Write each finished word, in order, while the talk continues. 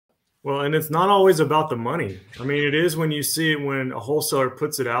Well, and it's not always about the money. I mean, it is when you see it when a wholesaler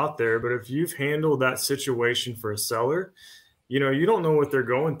puts it out there, but if you've handled that situation for a seller, you don't know what they're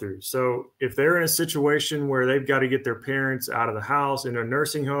going through. So if they're in a situation where they've got to get their parents out of the house in a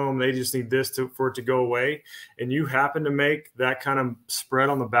nursing home, they just need for it to go away, and you happen to make that kind of spread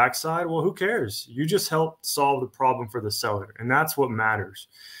on the backside, well, who cares? You just helped solve the problem for the seller, and that's what matters.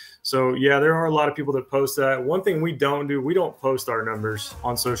 So yeah, there are a lot of people that post that. One thing we don't do, we don't post our numbers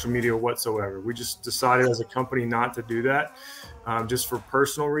on social media whatsoever. We just decided as a company not to do that, just for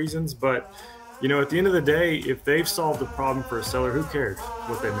personal reasons. But at the end of the day, if they've solved the problem for a seller, who cares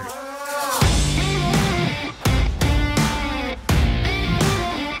what they make?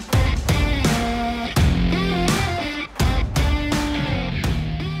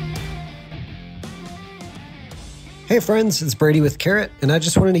 Hey friends, it's Brady with Carrot, and I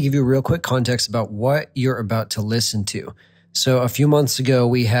just wanted to give you a real quick context about what you're about to listen to. So a few months ago,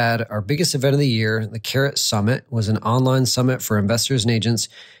 we had our biggest event of the year. The Carrot Summit It was an online summit for investors and agents.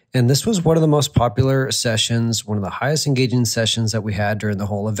 And this was one of the most popular sessions, one of the highest engaging sessions that we had during the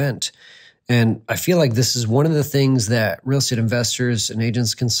whole event. And I feel like this is one of the things that real estate investors and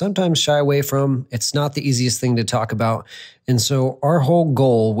agents can sometimes shy away from. It's not the easiest thing to talk about. And so our whole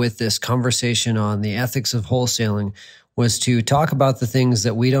goal with this conversation on the ethics of wholesaling was to talk about the things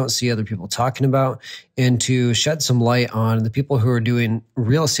that we don't see other people talking about and to shed some light on the people who are doing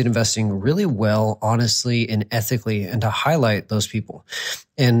real estate investing really well, honestly, and ethically, and to highlight those people.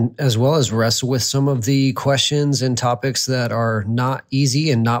 And as well as wrestle with some of the questions and topics that are not easy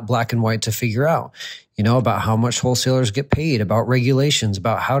and not black and white to figure out. About how much wholesalers get paid, about regulations,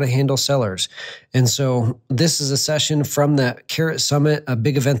 about how to handle sellers. And so this is a session from that Carrot Summit, a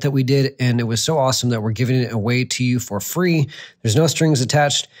big event that we did. And it was so awesome that we're giving it away to you for free. There's no strings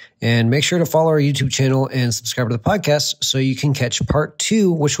attached. And make sure to follow our YouTube channel and subscribe to the podcast so you can catch part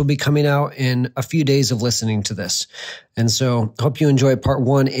 2, which will be coming out in a few days of listening to this. And so hope you enjoy part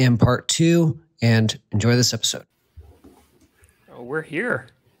 1 and part 2 and enjoy this episode. Oh, we're here.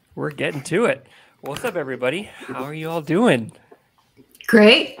 We're getting to it. What's up, everybody? How are you all doing?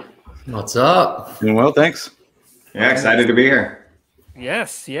 Great. What's up? Doing well, thanks. Yeah, excited to be here.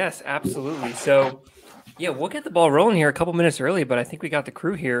 Yes, absolutely. So, we'll get the ball rolling here a couple minutes early, but I think we got the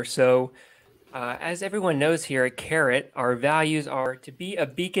crew here. So, as everyone knows here at Carrot, our values are to be a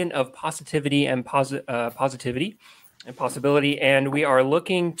beacon of positivity and positivity and possibility, and we are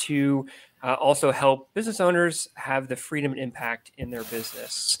looking to also help business owners have the freedom and impact in their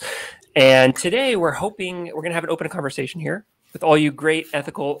business. And today we're hoping we're going to have an open conversation here with all you great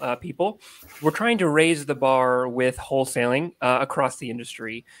ethical people. We're trying to raise the bar with wholesaling across the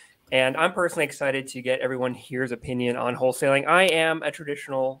industry. And I'm personally excited to get everyone here's opinion on wholesaling. I am a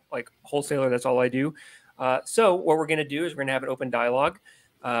traditional wholesaler. That's all I do. So what we're going to do is we're going to have an open dialogue.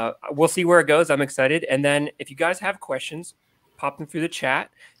 We'll see where it goes. I'm excited. And then if you guys have questions, pop them through the chat.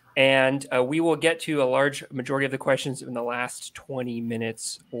 And we will get to a large majority of the questions in the last 20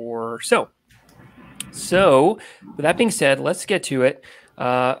 minutes or so. So with that being said, let's get to it.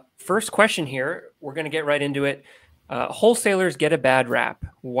 First question here. We're going to get right into it. Wholesalers get a bad rap.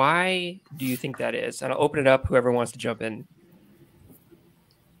 Why do you think that is? And I'll open it up. Whoever wants to jump in.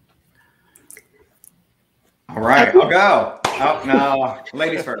 All right, I'll go. Oh, no,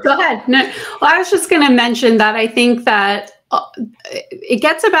 ladies first. Go ahead. No, well, I was just going to mention that I think that it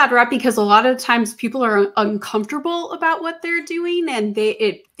gets a bad rep because a lot of times people are uncomfortable about what they're doing, and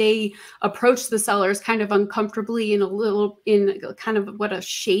they approach the sellers kind of uncomfortably in kind of what a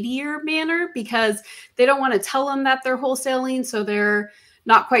shadier manner because they don't want to tell them that they're wholesaling, so they're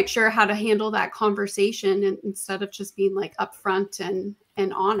not quite sure how to handle that conversation, and instead of just being upfront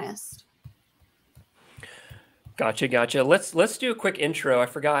and honest. Gotcha. Let's do a quick intro. I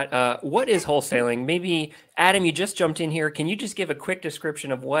forgot. What is wholesaling? Maybe Adam, you just jumped in here. Can you just give a quick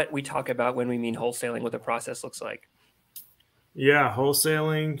description of what we talk about when we mean wholesaling, what the process looks like? Yeah,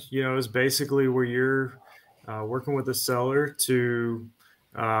 wholesaling, is basically where you're working with a seller to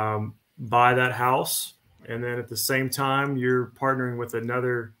buy that house. And then at the same time, you're partnering with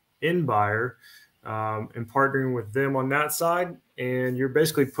another end buyer and partnering with them on that side. And you're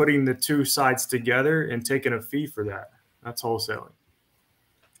basically putting the two sides together and taking a fee for that. That's wholesaling.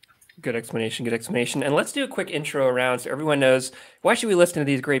 Good explanation. And let's do a quick intro around so everyone knows why should we listen to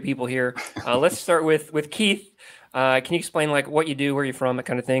these great people here. Let's start with Keith. Can you explain what you do, where you're from, that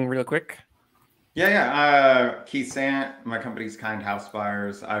kind of thing, real quick? Yeah. Keith Sant. My company's Kind House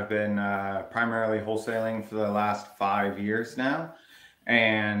Buyers. I've been primarily wholesaling for the last 5 years now,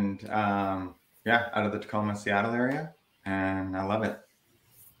 and out of the Tacoma, Seattle area. And I love it.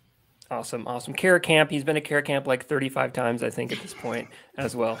 Awesome. Awesome. Carrot Camp. He's been to Carrot Camp like 35 times, I think, at this point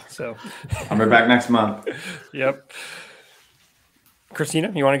as well. So I'll be back next month. Yep.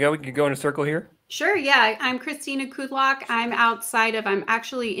 Christina, you want to go? We can go in a circle here. Sure. Yeah. I'm Christina Kudlock. I'm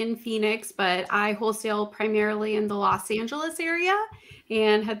actually in Phoenix, but I wholesale primarily in the Los Angeles area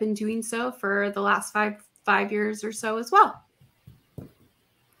and have been doing so for the last five years or so as well.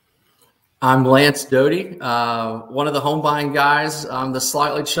 I'm Lance Doty, one of the home buying guys. I'm the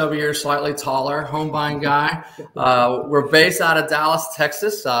slightly chubbier, slightly taller home buying guy. We're based out of Dallas,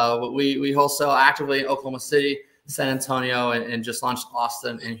 Texas. We wholesale actively in Oklahoma City, San Antonio, and just launched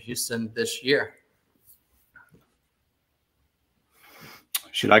Austin and Houston this year.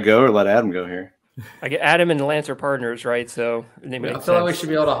 Should I go or let Adam go here? I get Adam and Lance are partners, right? So they make I feel like we should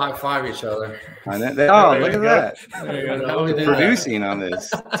be able to high five each other. Oh, look at that. Producing on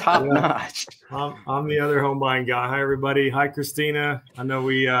this. Top notch. I'm the other home buying guy. Hi, everybody. Hi, Christina. I know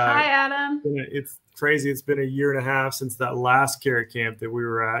we. Hi, Adam. It's crazy. It's been a year and a half since that last Carrot Camp that we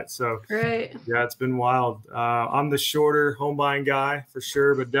were at. So, right. Yeah, it's been wild. I'm the shorter home buying guy for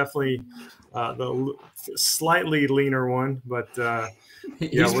sure, but definitely the slightly leaner one. But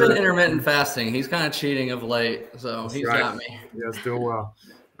he's been intermittent fasting. He's kind of cheating of late, so he's right. got me. Yeah, it's doing well.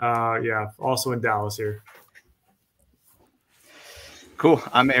 Yeah, also in Dallas here. Cool.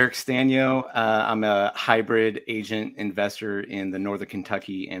 I'm Eric Stanio. I'm a hybrid agent investor in the Northern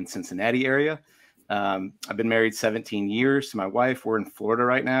Kentucky and Cincinnati area. I've been married 17 years to my wife. We're in Florida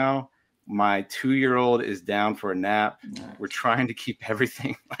right now. My 2-year-old is down for a nap. We're trying to keep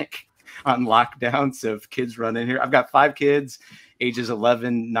everything like on lockdown. So if kids run in here, I've got 5 kids, ages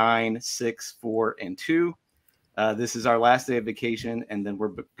 11, 9, 6, 4, and 2. This is our last day of vacation, and then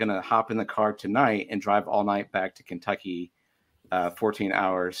we're going to hop in the car tonight and drive all night back to Kentucky, 14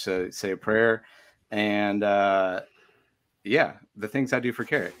 hours. So say a prayer. And yeah, the things I do for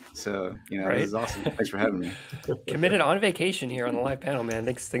Carrot. So, right. This is awesome. Thanks for having me. Committed on vacation here on the live panel, man.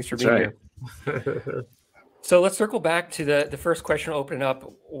 Thanks for That's being right. here. So let's circle back to the first question, open it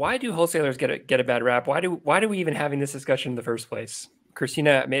up. Why do wholesalers get a bad rap? Why do we even having this discussion in the first place?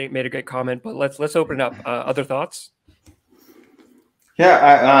 Christina made a great comment, but let's open it up. Other thoughts?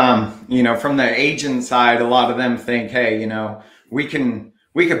 Yeah, from the agent side, a lot of them think, hey, we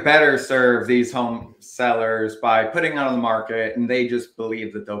could better serve these home sellers by putting it on the market, and they just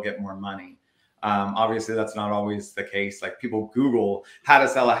believe that they'll get more money. Obviously, that's not always the case. Like, people Google how to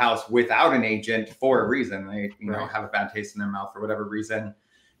sell a house without an agent for a reason. They, have a bad taste in their mouth for whatever reason.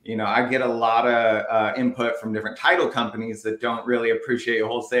 I get a lot of input from different title companies that don't really appreciate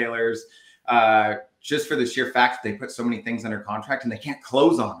wholesalers just for the sheer fact that they put so many things under contract and they can't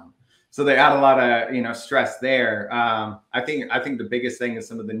close on them. So they add a lot of, stress there. I think the biggest thing is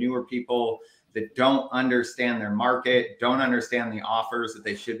some of the newer people that don't understand their market, don't understand the offers that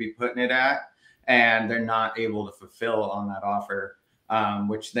they should be putting it at, and they're not able to fulfill on that offer,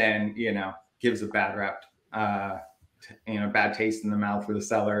 which then, gives a bad rep, bad taste in the mouth for the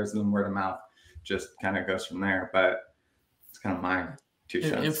sellers, and then word of mouth just kind of goes from there. But it's kind of my 2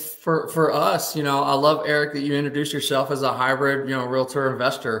 cents. And for us, I love, Eric, that you introduced yourself as a hybrid, realtor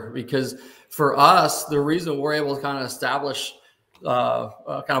investor, because for us, the reason we're able to kind of establish,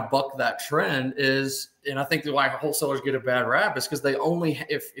 kind of buck that trend is, and I think why wholesalers get a bad rap is because they only,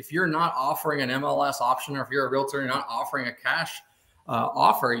 if you're not offering an MLS option, or if you're a realtor, you're not offering a cash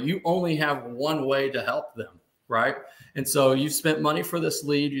offer, you only have one way to help them, right? And so you spent money for this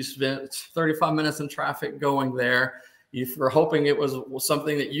lead, you spent 35 minutes in traffic going there. You were hoping it was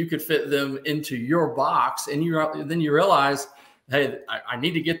something that you could fit them into your box, and then you realize, hey, I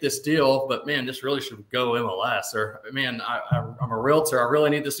need to get this deal, but man, this really should go MLS. Or man, I'm a realtor, I really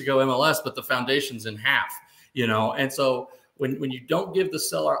need this to go MLS, but the foundation's in half, And so when you don't give the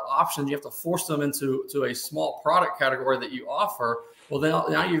seller options, you have to force them into a small product category that you offer. Well, then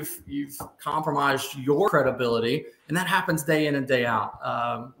now you've compromised your credibility, and that happens day in and day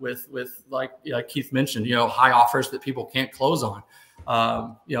out with like Keith mentioned, high offers that people can't close on.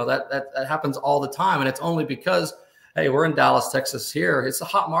 That happens all the time, and it's only because, hey, we're in Dallas, Texas here. It's a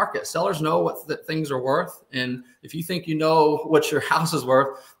hot market. Sellers know what things are worth. And if you think what your house is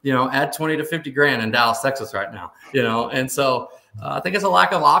worth, add 20 to 50 grand in Dallas, Texas right now, And so I think it's a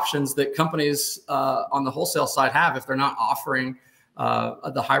lack of options that companies on the wholesale side have if they're not offering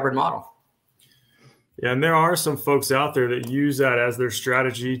the hybrid model. Yeah, and there are some folks out there that use that as their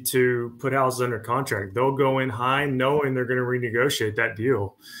strategy to put houses under contract. They'll go in high knowing they're going to renegotiate that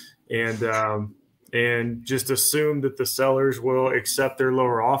deal. And just assume that the sellers will accept their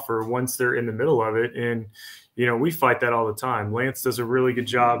lower offer once they're in the middle of it. And, we fight that all the time. Lance does a really good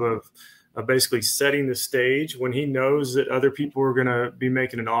job basically setting the stage when he knows that other people are going to be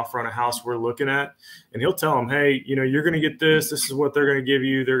making an offer on a house we're looking at. And he'll tell them, hey, you know, you're going to get this. This is what they're going to give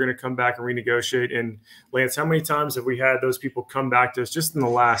you. They're going to come back and renegotiate. And Lance, how many times have we had those people come back to us just in the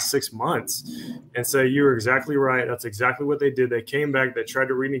last 6 months and say, you were exactly right. That's exactly what they did. They came back, they tried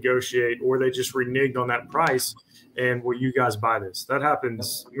to renegotiate, or they just reneged on that price. And will you guys buy this? That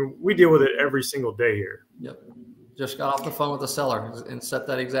happens. We deal with it every single day here. Yep. Just got off the phone with the seller and set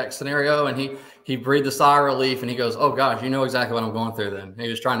that exact scenario. And he breathed a sigh of relief and he goes, oh gosh, you know exactly what I'm going through then. He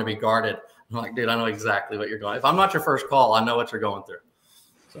was trying to be guarded. I'm like, dude, I know exactly what you're going. If I'm not your first call, I know what you're going through.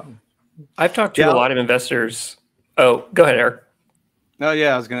 So I've talked to a lot of investors. Oh, go ahead, Eric. No,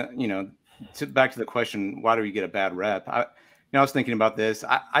 yeah, I was going to, you know, back to the question, why do we get a bad rep? I was thinking about this.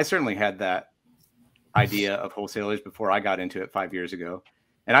 I certainly had that idea of wholesalers before I got into it 5 years ago.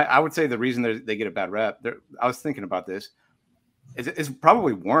 And I would say the reason they get a bad rep, I was thinking about this, is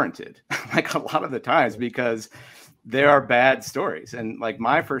probably warranted, like a lot of the times, because there are bad stories. And like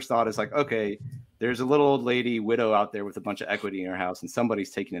my first thought is like, okay, there's a little old lady widow out there with a bunch of equity in her house and somebody's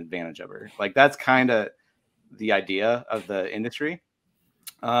taking advantage of her. Like that's kind of the idea of the industry.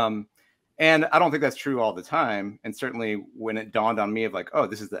 And I don't think that's true all the time. And certainly when it dawned on me of like, oh,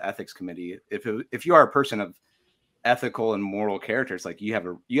 this is the ethics committee. If you are a person of ethical and moral characters, like you have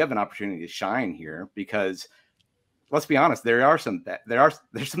an opportunity to shine here, because let's be honest, there's some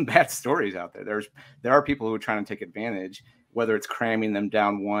bad stories out there. There are people who are trying to take advantage, whether it's cramming them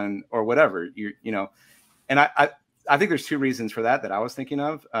down one or whatever, you know. And I think there's two reasons for that I was thinking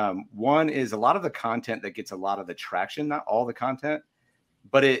of. One is a lot of the content that gets a lot of the traction, not all the content,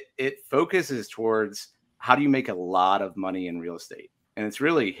 but it focuses towards how do you make a lot of money in real estate, and it's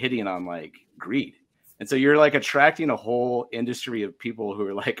really hitting on like greed. And so you're like attracting a whole industry of people who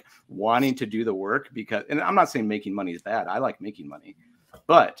are like wanting to do the work because, and I'm not saying making money is bad. I like making money,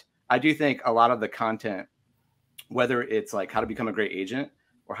 but I do think a lot of the content, whether it's like how to become a great agent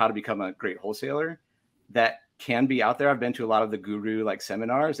or how to become a great wholesaler, that can be out there. I've been to a lot of the guru like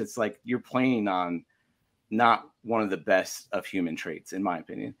seminars. It's like you're playing on not one of the best of human traits, in my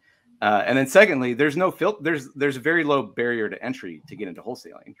opinion. And then secondly, there's a very low barrier to entry to get into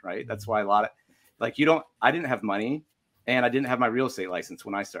wholesaling, right? That's why I didn't have money and I didn't have my real estate license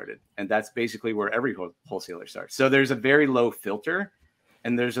when I started. And that's basically where every wholesaler starts. So there's a very low filter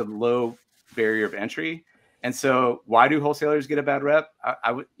and there's a low barrier of entry. And so why do wholesalers get a bad rep?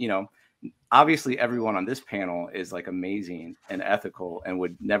 I would, you know, obviously everyone on this panel is like amazing and ethical and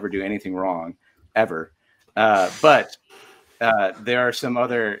would never do anything wrong ever. But there are some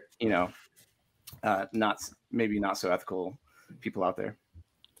other, you know, maybe not so ethical people out there.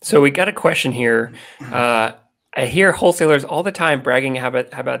 So we got a question here. I hear wholesalers all the time bragging how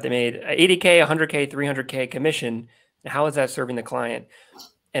about they made 80K, 100K, 300K commission. How is that serving the client?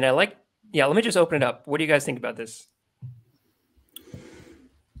 And let me just open it up. What do you guys think about this?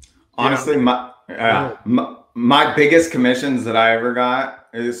 Honestly, my biggest commissions that I ever got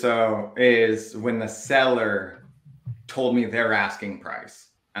is when the seller told me their asking price.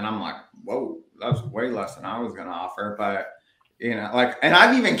 And I'm like, whoa, that's way less than I was going to offer. But you know, like, and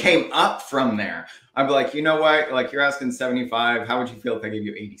I've even came up from there. I'd be like, you know what? Like, you're asking 75. How would you feel if I give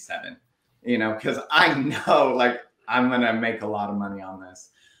you 87? You know, because I know, like, I'm going to make a lot of money on this.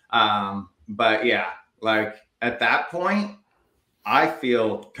 But yeah, like at that point, I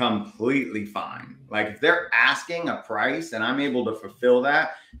feel completely fine. Like if they're asking a price and I'm able to fulfill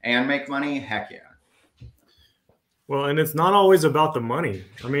that and make money, heck yeah. Well, and it's not always about the money.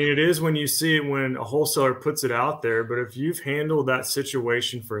 I mean, it is when you see it when a wholesaler puts it out there. But if you've handled that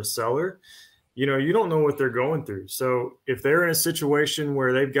situation for a seller, you know, you don't know what they're going through. So if they're in a situation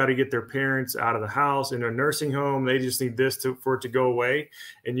where they've got to get their parents out of the house in a nursing home, they just need this for it to go away,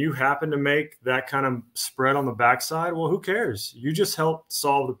 and you happen to make that kind of spread on the backside, well, who cares? You just helped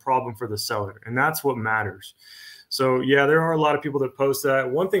solve the problem for the seller, and that's what matters. So yeah, there are a lot of people that post that.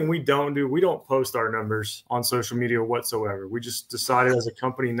 One thing we don't do, we don't post our numbers on social media whatsoever. We just decided as a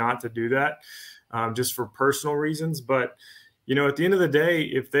company not to do that, just for personal reasons. But you know, at the end of the day,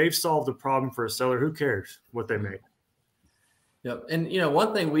 if they've solved a problem for a seller, who cares what they make? Yep. And, you know,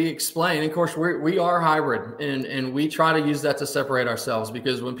 one thing we explain, of course, we are hybrid and we try to use that to separate ourselves,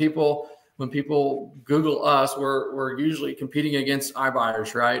 because when people Google us, we're usually competing against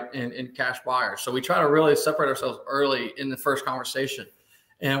iBuyers, right? And cash buyers. So we try to really separate ourselves early in the first conversation.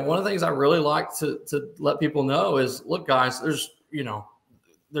 And one of the things I really like to let people know is, look, guys, there's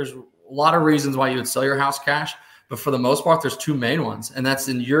a lot of reasons why you would sell your house cash. But for the most part, there's two main ones. And that's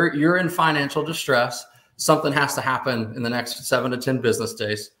you're in financial distress. Something has to happen in the next 7 to 10 business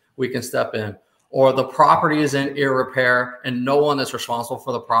days. We can step in. or the property is in ear repair and no one that's responsible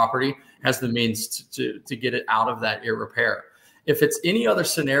for the property has the means to get it out of that ear repair. If it's any other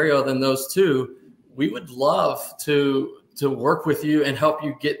scenario than those two, we would love to work with you and help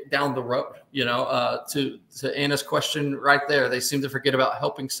you get down the road. To Anna's question right there, they seem to forget about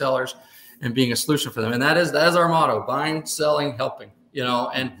helping sellers and being a solution for them. And that is our motto: buying, selling, helping,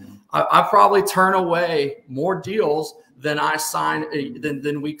 and I probably turn away more deals than I sign,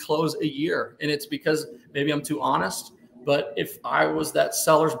 than we close a year. And it's because maybe I'm too honest, but if I was that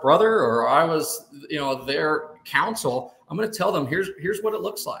seller's brother or I was, their counsel, I'm going to tell them, here's what it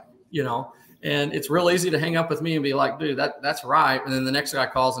looks like, and it's real easy to hang up with me and be like, dude, that's right. And then the next guy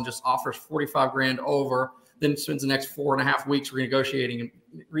calls and just offers 45 grand over, then spends the next 4.5 weeks renegotiating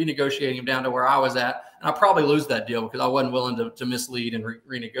him down to where I was at. And I probably lose that deal because I wasn't willing to mislead and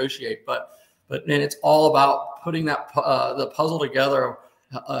renegotiate. But man, it's all about putting that the puzzle together,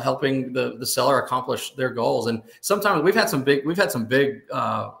 helping the seller accomplish their goals. And sometimes we've had some big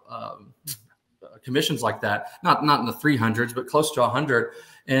commissions like that, not in the 300s, but close to 100.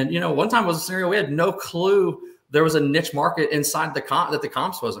 And one time was a scenario we had no clue there was a niche market inside the comp that the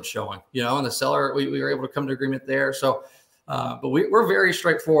comps wasn't showing. And the seller, we were able to come to agreement there. So, but we're very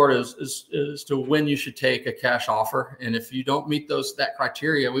straightforward as to when you should take a cash offer. And if you don't meet that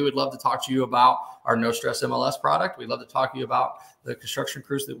criteria, we would love to talk to you about our No Stress MLS product. We'd love to talk to you about the construction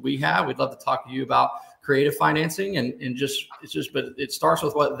crews that we have. We'd love to talk to you about creative financing but it starts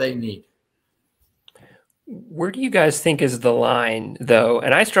with what they need. Where do you guys think is the line, though?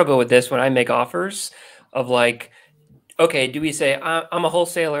 And I struggle with this when I make offers of like, okay, do we say I'm a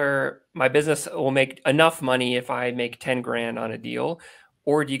wholesaler, my business will make enough money if I make 10 grand on a deal?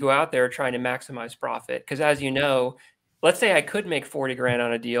 Or do you go out there trying to maximize profit? Because as you know, let's say I could make 40 grand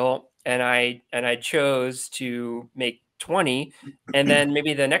on a deal and I chose to make 20, and then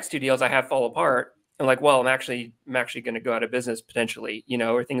maybe the next two deals I have fall apart. I'm like, well, I'm actually going to go out of business potentially,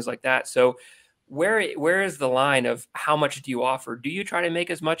 or things like that. So where is the line of how much do you offer? Do you try to make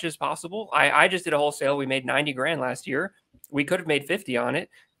as much as possible? I just did a wholesale. We made 90 grand last year. We could have made 50 on it.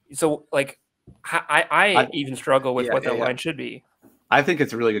 So like, I even struggle with what that line should be. I think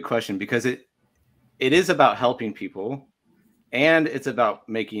it's a really good question because it is about helping people and it's about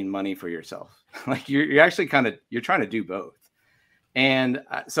making money for yourself. Like you're actually you're trying to do both. And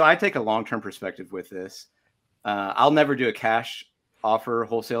so I take a long-term perspective with this. I'll never do a cash offer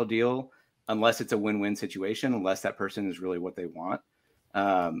wholesale deal unless it's a win-win situation, unless that person is really what they want.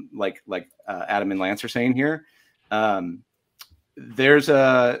 Like Adam and Lance are saying here, there's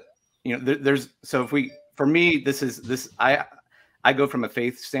for me, I go from a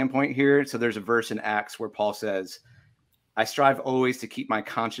faith standpoint here. So there's a verse in Acts where Paul says, I strive always to keep my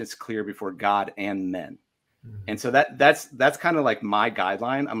conscience clear before God and men. Mm-hmm. And so that's kind of like my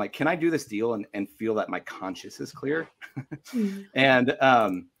guideline. I'm like, can I do this deal and feel that my conscience is clear? Mm-hmm.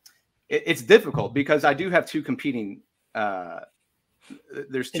 And, it's difficult because I do have two competing,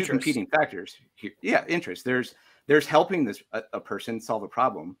 there's two competing factors here. Yeah. Interest. There's helping a person solve a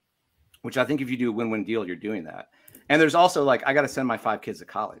problem, which I think if you do a win-win deal, you're doing that. And there's also like, I got to send my 5 kids to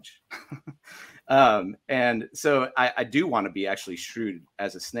college. And so I do want to be actually shrewd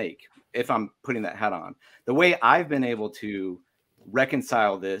as a snake if I'm putting that hat on. The way I've been able to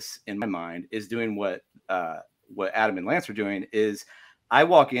reconcile this in my mind is doing what Adam and Lance are doing is I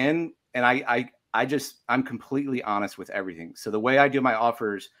walk in and I'm completely honest with everything. So the way I do my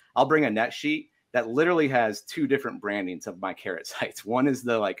offers, I'll bring a net sheet that literally has 2 different brandings of my Carrot sites. One is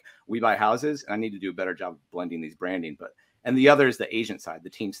the like we buy houses, and I need to do a better job of blending these branding, and the other is the agent side, the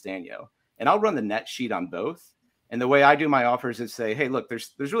Team Stanyo. And I'll run the net sheet on both. And the way I do my offers is say, hey, look,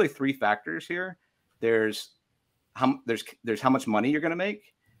 there's really 3 factors here. There's how much money you're going to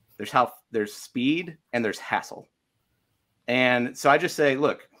make. There's speed and there's hassle. And so I just say,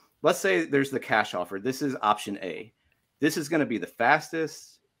 look, let's say there's the cash offer. This is option A. This is going to be the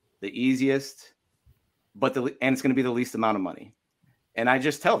fastest, the easiest, and it's going to be the least amount of money. And I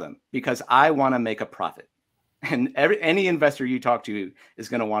just tell them because I want to make a profit. And any investor you talk to is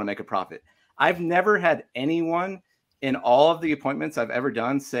going to want to make a profit. I've never had anyone in all of the appointments I've ever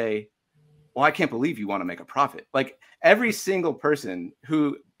done say, well, I can't believe you want to make a profit. Like every single person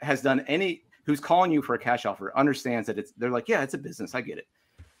who has done who's calling you for a cash offer understands that they're like, yeah, it's a business. I get it.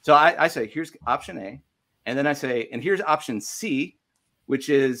 So I say, here's option A. And then I say, and here's option C, which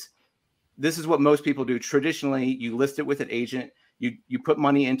is, this is what most people do. Traditionally, you list it with an agent, you put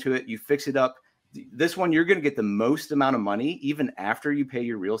money into it, you fix it up. This one, you're going to get the most amount of money, even after you pay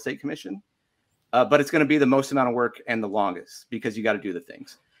your real estate commission. But it's going to be the most amount of work and the longest because you got to do the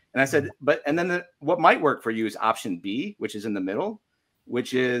things. And I said, what might work for you is option B, which is in the middle,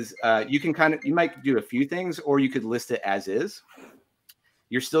 which is you might do a few things, or you could list it as is.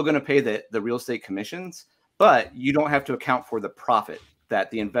 You're still going to pay the real estate commissions, but you don't have to account for the profit that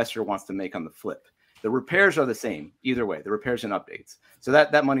the investor wants to make on the flip. The repairs are the same either way, the repairs and updates. So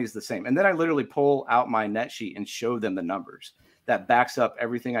that money is the same. And then I literally pull out my net sheet and show them the numbers that backs up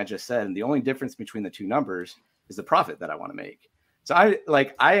everything I just said. And the only difference between the two numbers is the profit that I want to make. So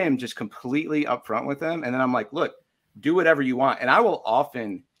I am just completely upfront with them. And then I'm like, look, do whatever you want. And I will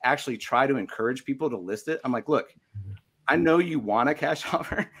often actually try to encourage people to list it. I'm like, look, I know you want a cash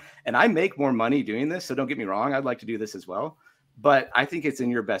offer and I make more money doing this. So don't get me wrong. I'd like to do this as well. But I think it's in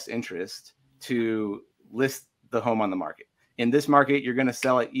your best interest to list the home on the market. In this market, you're going to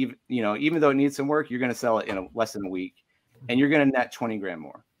sell it, even though it needs some work, you're going to sell it in less than a week, and you're going to net 20 grand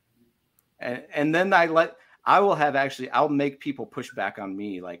more. And then I'll make people push back on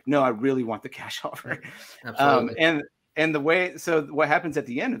me. Like, no, I really want the cash offer. Absolutely. So what happens at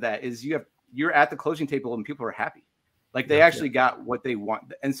the end of that is you're at the closing table and people are happy. Like they actually got what they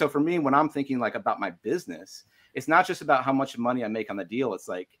want. And so for me, when I'm thinking like about my business, it's not just about how much money I make on the deal. It's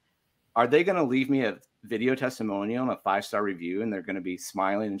like, are they going to leave me a video testimonial and a 5-star review, and they're going to be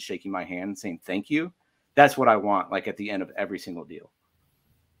smiling and shaking my hand and saying thank you? That's what I want, like at the end of every single deal.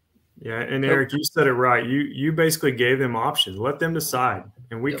 Yeah, and Eric, you said it right. You basically gave them options. Let them decide.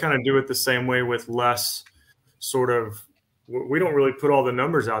 And we kind of do it the same way with less sort of, we don't really put all the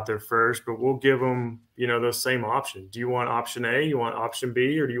numbers out there first, but we'll give them, those same options. Do you want option A, you want option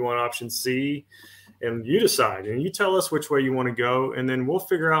B, or do you want option C? And you decide, and you tell us which way you want to go, and then we'll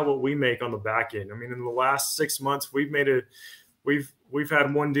figure out what we make on the back end. I mean, in the last 6 months, we've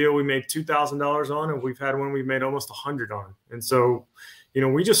had one deal we made $2,000 on, and we've had one we made almost $100 on. And so,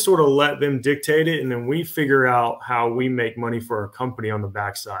 we just sort of let them dictate it, and then we figure out how we make money for our company on the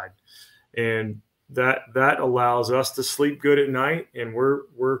backside. And that allows us to sleep good at night, and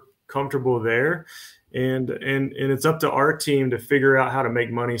we're comfortable there. And it's up to our team to figure out how to make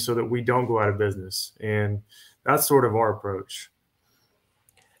money so that we don't go out of business. And that's sort of our approach.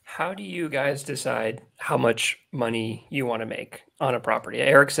 How do you guys decide how much money you want to make on a property?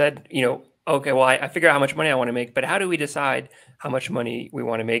 Eric said, okay, well, I figure out how much money I want to make, but how do we decide how much money we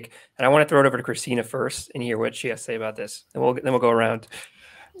want to make? And I want to throw it over to Christina first and hear what she has to say about this. And then we'll go around.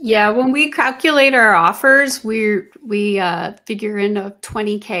 Yeah, when we calculate our offers, we figure in a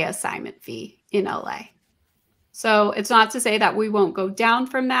 $20K assignment fee in LA. So it's not to say that we won't go down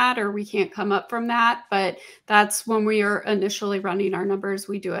from that or we can't come up from that, but that's when we are initially running our numbers,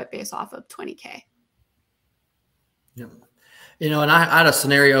 we do it based off of 20K. Yeah. And I had a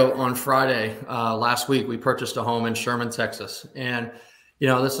scenario on Friday last week. We purchased a home in Sherman, Texas. And,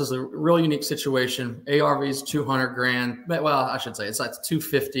 this is a real unique situation. ARV is 200 grand. Well, I should say it's like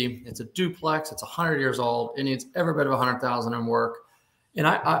 250. It's a duplex. It's 100 years old. It needs every bit of 100,000 in work. And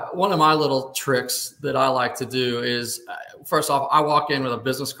one of my little tricks that I like to do is, first off, I walk in with a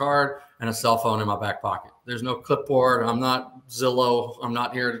business card and a cell phone in my back pocket. There's no clipboard. I'm not Zillow. I'm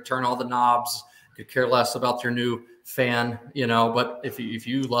not here to turn all the knobs. Could care less about your new fan, but if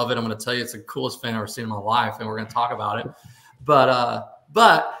you love it, I'm going to tell you it's the coolest fan I've ever seen in my life, and we're going to talk about it.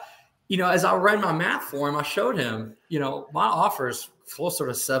 But as I ran my math for him, I showed him, my offer is closer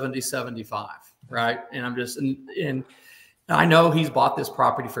to 70, 75, right? And I'm just, and I know he's bought this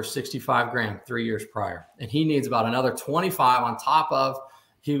property for 65 grand 3 years prior, and he needs about another 25 on top of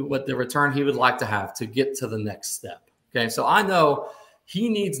what the return he would like to have to get to the next step. Okay. So I know he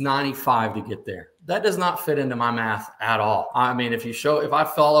needs 95 to get there. That does not fit into my math at all. I mean, if I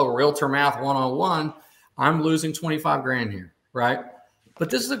follow realtor math 101, I'm losing 25 grand here, right? But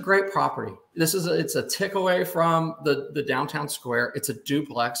this is a great property. It's a tick away from the downtown square. It's a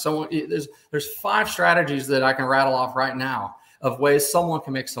duplex. There's 5 strategies that I can rattle off right now of ways someone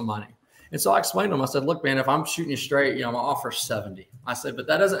can make some money. And so I explained to him, I said, look, man, if I'm shooting you straight, my offer 70. I said, but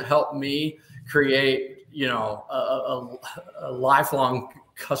that doesn't help me create, a lifelong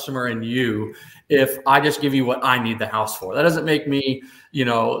customer in you if I just give you what I need the house for. That doesn't make me,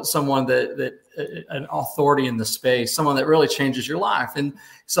 someone that an authority in the space, someone that really changes your life. And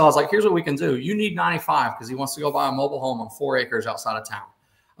so I was like, here's what we can do. You need 95 because he wants to go buy a mobile home on 4 acres outside of town.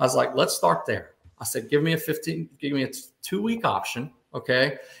 I was like, let's start there. I said, give me a 2-week option.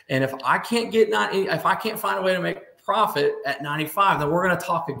 Okay. And if I can't find a way to make profit at 95, then we're going to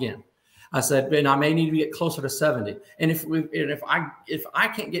talk again. I said, and I may need to get closer to 70. And if I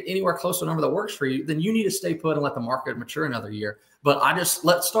can't get anywhere close to a number that works for you, then you need to stay put and let the market mature another year. But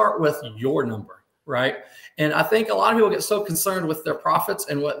let's start with your number, right? And I think a lot of people get so concerned with their profits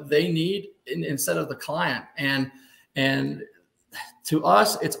and what they need instead of the client. And to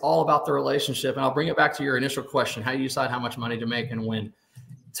us, it's all about the relationship. And I'll bring it back to your initial question: how do you decide how much money to make and when?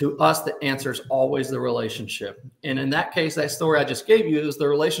 To us, the answer is always the relationship. And in that case, that story I just gave you is the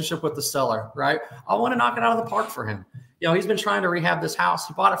relationship with the seller, right? I want to knock it out of the park for him. You know, he's been trying to rehab this house.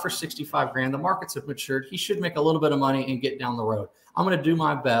 He bought it for 65 grand. The markets have matured. He should make a little bit of money and get down the road. I'm going to do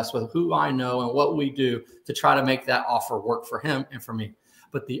my best with who I know and what we do to try to make that offer work for him and for me.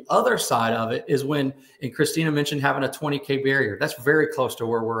 But the other side of it is when, and Christina mentioned having a 20K barrier. That's very close to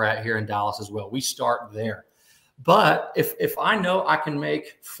where we're at here in Dallas as well. We start there. But if I know I can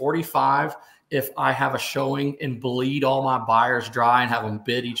make 45, if I have a showing and bleed all my buyers dry and have them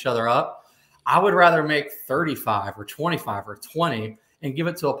bid each other up, I would rather make 35 or 25 or 20 and give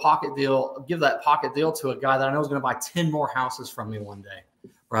it to a pocket deal, give that pocket deal to a guy that I know is going to buy 10 more houses from me one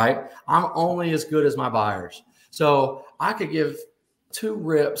day, right? I'm only as good as my buyers. So I could give two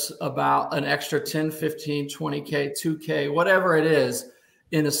rips about an extra 10, 15, 20K, 2K, whatever it is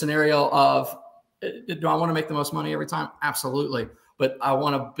in a scenario of, do I want to make the most money every time? Absolutely. But I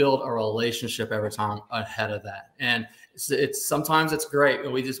want to build a relationship every time ahead of that. And it's sometimes it's great.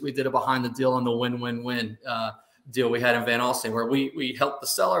 We did a behind the deal on the win-win-win deal we had in Van Alstyne, where we helped the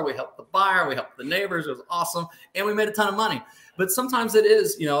seller, we helped the buyer, we helped the neighbors. It was awesome. And we made a ton of money. But sometimes it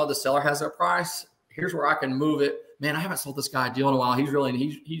is, you know, the seller has their price. Here's where I can move it. Man, I haven't sold this guy a deal in a while.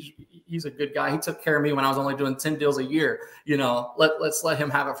 He's a good guy. He took care of me when I was only doing 10 deals a year. You know, let's let him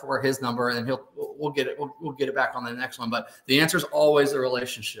have it for his number, and we'll get it back on the next one. But the answer is always the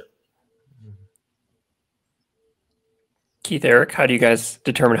relationship. Keith, Eric, how do you guys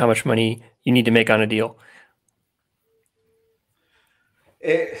determine how much money you need to make on a deal?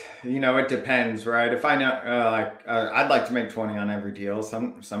 It depends, right? If I know, I'd like to make 20 on every deal.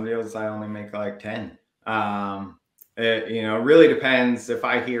 Some deals I only make like 10. It really depends. If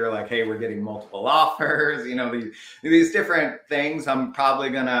I hear like, hey, we're getting multiple offers, these different things, I'm probably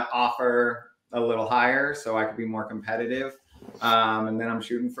gonna offer a little higher so I could be more competitive. And then I'm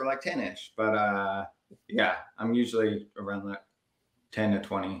shooting for like 10-ish. But yeah, I'm usually around that 10 to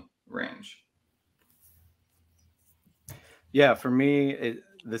 20 range. Yeah, for me,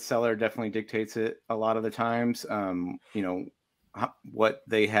 the seller definitely dictates it a lot of the times. What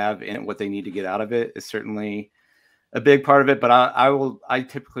they have and what they need to get out of it is certainly a big part of it. But I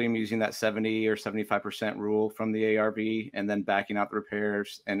typically am using that 70 or 75% rule from the ARV and then backing out the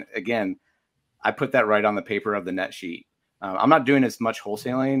repairs. And again, I put that right on the paper of the net sheet. I'm not doing as much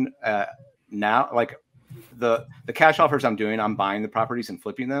wholesaling now. Like the cash offers I'm doing, I'm buying the properties and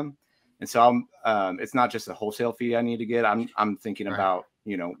flipping them. And so it's not just a wholesale fee I need to get. I'm thinking about,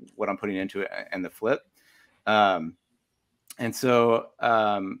 what I'm putting into it and the flip. And so,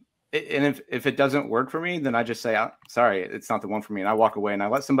 and if it doesn't work for me, then I just say, sorry, it's not the one for me. And I walk away and I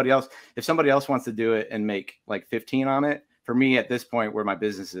let somebody else, if somebody else wants to do it and make like 15 on it, for me at this point where my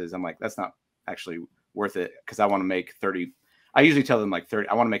business is, I'm like, that's not actually worth it. Cause I want to make 30. I usually tell them like 30,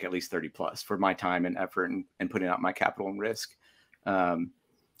 I want to make at least 30 plus for my time and effort and putting out my capital and risk.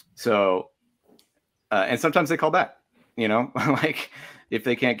 So, and sometimes they call back, like if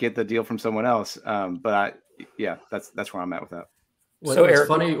they can't get the deal from someone else. But that's where I'm at with that.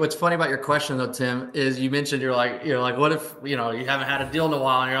 What's funny about your question though, Tim, is you mentioned you're like, what if, you haven't had a deal in a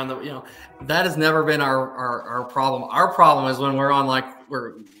while and you're on the, that has never been our problem. Our problem is when we're on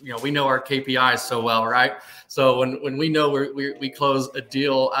we know our KPIs so well, right? So when we know we close a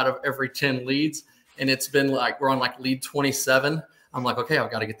deal out of every 10 leads and it's been like, we're on like lead 27, I'm like, okay, I've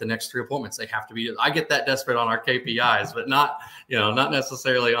got to get the next 3 appointments. They have to be, I get that desperate on our KPIs, but not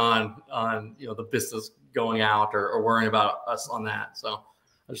necessarily on the business going out or worrying about us on that. So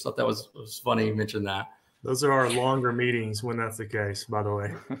I just thought that was funny you mentioned that. Those are our longer meetings when that's the case, by the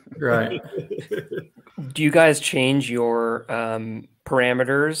way. Right. Do you guys change your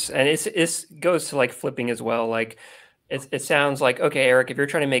parameters? And it goes to like flipping as well. Like it sounds like, okay, Eric, if you're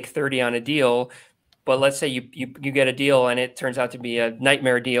trying to make 30 on a deal, but let's say you get a deal and it turns out to be a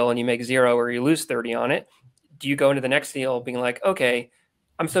nightmare deal and you make 0 or you lose 30 on it. Do you go into the next deal being like, okay,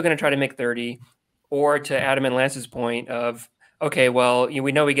 I'm still going to try to make 30? Or to Adam and Lance's point of, okay, well,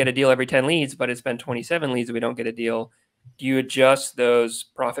 we know we get a deal every 10 leads, but it's been 27 leads, we don't get a deal. Do you adjust those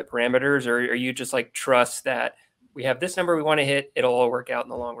profit parameters, or are you just like trust that we have this number we want to hit, it'll all work out in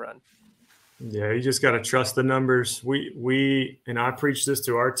the long run? Yeah, you just got to trust the numbers. And I preach this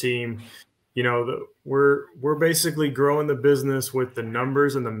to our team. We're basically growing the business with the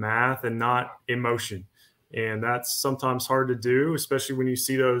numbers and the math and not emotion. And that's sometimes hard to do, especially when you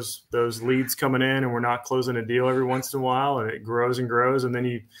see those leads coming in and we're not closing a deal every once in a while and it grows and grows. And then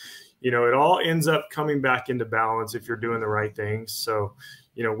it all ends up coming back into balance if you're doing the right things. So,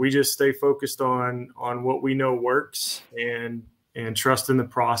 we just stay focused on what we know works and trust in the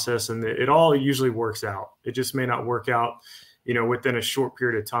process. And it all usually works out. It just may not work out, you know, within a short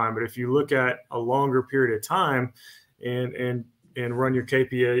period of time. But if you look at a longer period of time and run your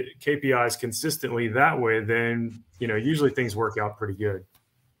KPIs consistently that way, then, you know, usually things work out pretty good.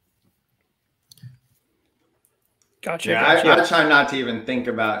 Gotcha. Yeah, I try not to even think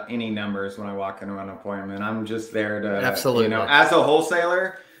about any numbers when I walk into an appointment. I'm just there to, Absolutely, you know, as a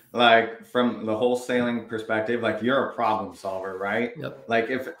wholesaler, like from the wholesaling perspective, like you're a problem solver, right? Yep. Like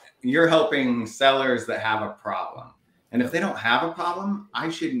if you're helping sellers that have a problem, and if they don't have a problem, I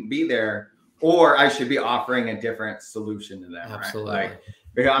shouldn't be there, or I should be offering a different solution to them. Absolutely. Right? Like,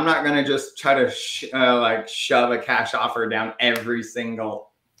 because I'm not going to just try to like shove a cash offer down every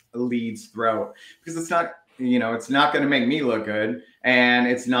single lead's throat, because it's not, you know, it's not going to make me look good, and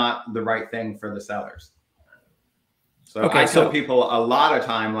it's not the right thing for the sellers. So I tell people a lot of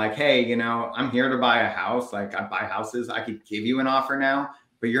time, like, hey, you know, I'm here to buy a house. Like, I buy houses. I could give you an offer now,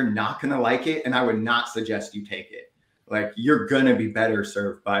 but you're not going to like it. And I would not suggest you take it. Like, you're going to be better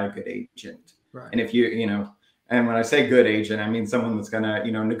served by a good agent. Right. And if you know, and when I say good agent, I mean someone that's going to,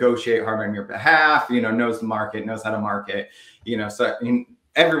 you know, negotiate hard on your behalf, you know, knows the market, knows how to market, you know, so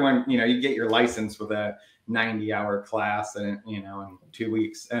everyone, you know, you get your license with a 90-hour class and, you know, in 2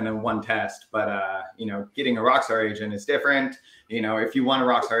 weeks and a one test. But, you know, getting a Rockstar agent is different. You know, if you want a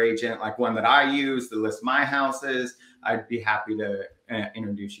Rockstar agent, like one that I use to list my houses, I'd be happy to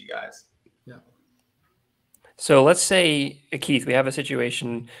introduce you guys. Yeah. So let's say, Keith, we have a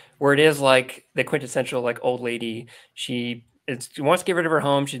situation where it is like the quintessential, like, old lady. She wants to get rid of her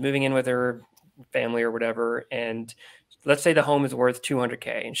home. She's moving in with her family or whatever. And let's say the home is worth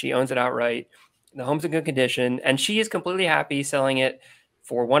 $200K and she owns it outright. The home's in good condition, and she is completely happy selling it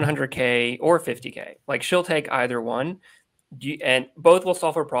for $100K or $50K. Like, she'll take either one, and both will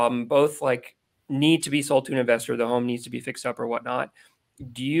solve her problem. Both, like, need to be sold to an investor. The home needs to be fixed up or whatnot.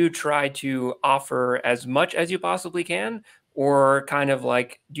 Do you try to offer as much as you possibly can, or kind of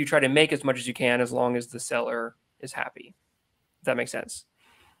like, do you try to make as much as you can as long as the seller is happy? Does that make sense?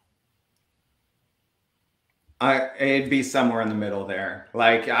 It'd be somewhere in the middle there.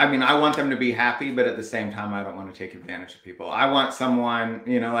 Like, I mean, I want them to be happy, but at the same time, I don't want to take advantage of people. I want someone,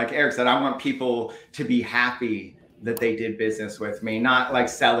 you know, like Eric said, I want people to be happy that they did business with me, not like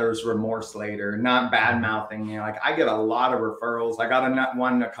seller's remorse later, not bad mouthing. You know, like I get a lot of referrals. I got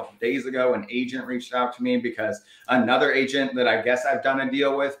one a couple of days ago. An agent reached out to me because another agent that I guess I've done a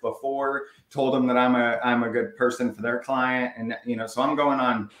deal with before told them that I'm a good person for their client. And, you know, so I'm going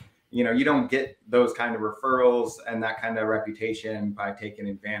on. You know, you don't get those kind of referrals and that kind of reputation by taking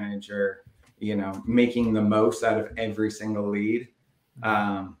advantage or, you know, making the most out of every single lead.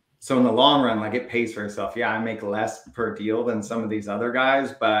 So in the long run, like, it pays for itself. Yeah, I make less per deal than some of these other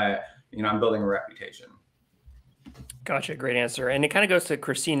guys, but, you know, I'm building a reputation. Gotcha. Great answer. And it kind of goes to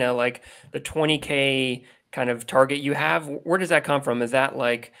Christina, like the 20K kind of target you have. Where does that come from? Is that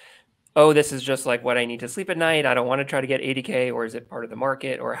like, oh, this is just like what I need to sleep at night, I don't want to try to get 80K, or is it part of the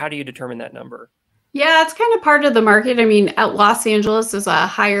market, or how do you determine that number? Yeah, it's kind of part of the market. I mean, Los Angeles is a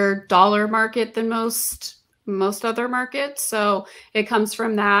higher dollar market than most other markets. So it comes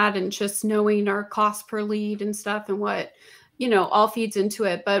from that, and just knowing our cost per lead and stuff, and what, you know, all feeds into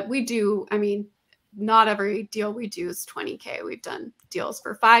it. But we do, I mean, not every deal we do is 20K. We've done deals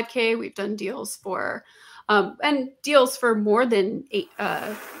for 5K. We've done deals for, and deals for more than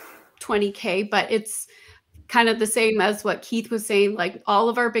 20K, but it's kind of the same as what Keith was saying. Like, all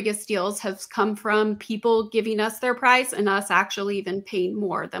of our biggest deals have come from people giving us their price and us actually even paying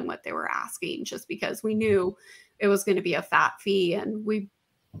more than what they were asking, just because we knew it was going to be a fat fee. And we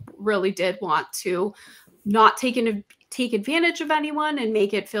really did want to not take advantage of anyone and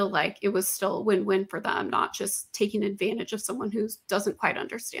make it feel like it was still a win-win for them, not just taking advantage of someone who doesn't quite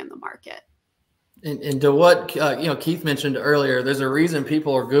understand the market. And to what you know, Keith mentioned earlier, there's a reason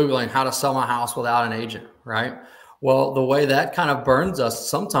people are Googling how to sell my house without an agent, right? Well, the way that kind of burns us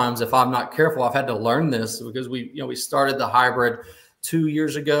sometimes, if I'm not careful, I've had to learn this because we started the hybrid 2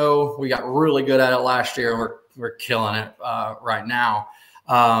 years ago. We got really good at it last year, and we're killing it right now.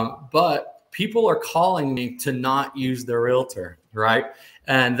 But people are calling me to not use their realtor, right?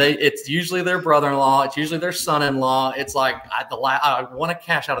 And it's usually their brother-in-law. It's usually their son-in-law. It's like, I want to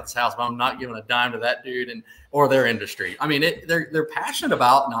cash out of this house, but I'm not giving a dime to that dude or their industry. I mean, they're passionate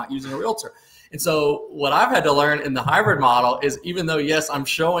about not using a realtor. And so what I've had to learn in the hybrid model is, even though, yes, I'm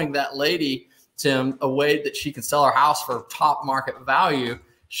showing that lady, Tim, a way that she can sell her house for top market value,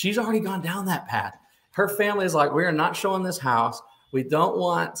 she's already gone down that path. Her family is like, we are not showing this house. We don't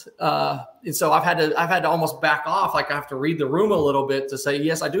want, and so I've had to almost back off. Like, I have to read the room a little bit to say,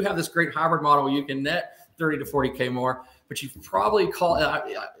 yes, I do have this great hybrid model where you can net 30 to 40K more, but you've probably called.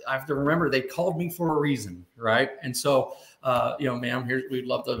 I have to remember they called me for a reason, right? And so, you know, ma'am, here we'd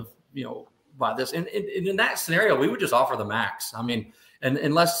love to, you know, buy this. And in that scenario, we would just offer the max. I mean, and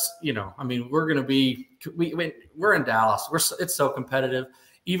unless, you know, I mean, we're going to be, we're in Dallas. It's so competitive.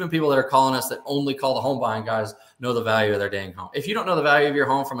 Even people that are calling us that only call the home buying guys know the value of their dang home. If you don't know the value of your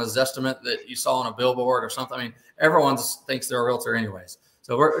home from a Zestimate that you saw on a billboard or something, I mean, everyone thinks they're a realtor anyways.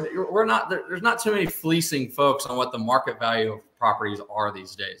 So we're not, there's not too many fleecing folks on what the market value of properties are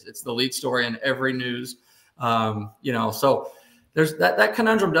these days. It's the lead story in every news. You know, so there's that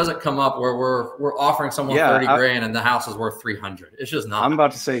conundrum doesn't come up where we're offering someone 30 grand and the house is worth 300. It's just not. I'm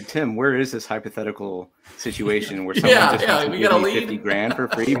about to say, Tim, where is this hypothetical situation where someone just wants to give me 50 grand for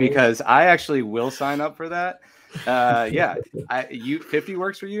free? Because I actually will sign up for that. Yeah, 50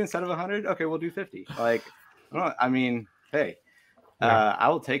 works for you instead of 100. Okay, we'll do 50. Like, I mean, hey, I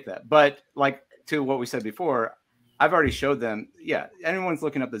will take that. But like to what we said before, I've already showed them. Yeah, anyone's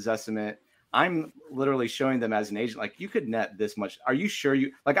looking up the Zestimate. I'm literally showing them as an agent, like, you could net this much. Are you sure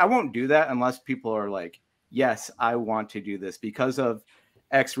you like? I won't do that unless people are like, yes, I want to do this because of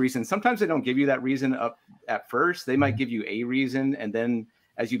X reason. Sometimes they don't give you that reason up at first. They might give you a reason. And then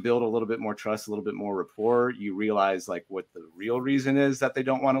as you build a little bit more trust, a little bit more rapport, you realize like what the real reason is that they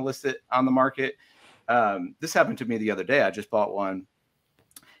don't want to list it on the market. This happened to me the other day. I just bought one.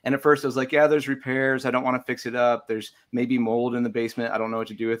 And at first I was like, yeah, there's repairs. I don't want to fix it up. There's maybe mold in the basement. I don't know what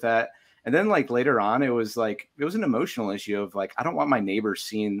to do with that. And then like later on, it was an emotional issue of like, I don't want my neighbors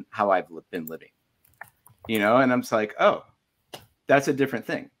seeing how I've been living, you know? And I'm just like, oh, that's a different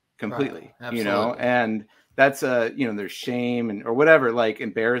thing completely, right. You know? And that's you know, there's shame or whatever, like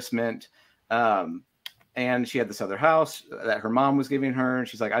embarrassment. And she had this other house that her mom was giving her. And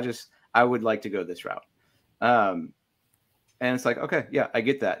she's like, I would like to go this route. And it's like, okay, yeah, I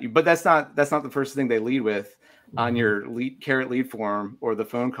get that. But that's not the first thing they lead with on your carrot lead form or the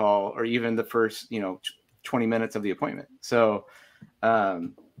phone call or even the first, you know, 20 minutes of the appointment. So,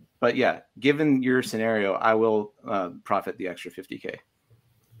 but yeah, given your scenario, I will profit the extra 50K.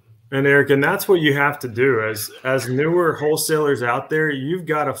 And Eric, and that's what you have to do as newer wholesalers out there. You've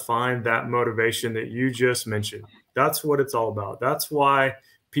got to find that motivation that you just mentioned. That's what it's all about. That's why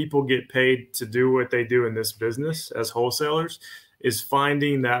people get paid to do what they do in this business as wholesalers, is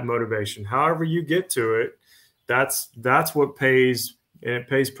finding that motivation. However you get to it, that's what pays, and it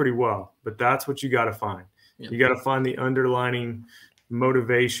pays pretty well. But that's what you got to find. Yep. You got to find the underlining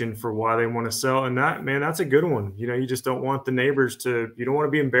motivation for why they want to sell. And that, man, that's a good one. You know, you just don't want the neighbors you don't want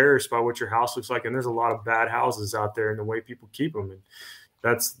to be embarrassed by what your house looks like. And there's a lot of bad houses out there and the way people keep them. And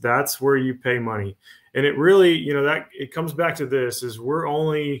that's where you pay money. And it really, you know, that it comes back to this is we're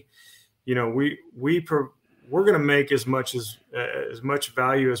only, you know, we're going to make as much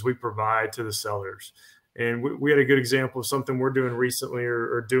value as we provide to the sellers. And we had a good example of something we're doing recently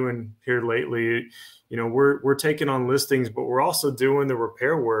or doing here lately. You know, we're taking on listings, but we're also doing the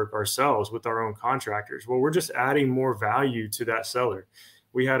repair work ourselves with our own contractors. Well, we're just adding more value to that seller.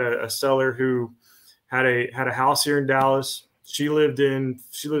 We had a seller who had a house here in Dallas. She lived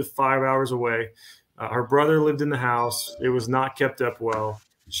 5 hours away. Her brother lived in the house. It was not kept up well.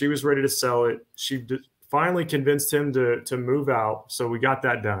 She was ready to sell it. She finally convinced him to move out. So we got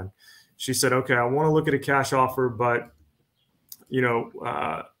that done. She said, okay, I want to look at a cash offer, but you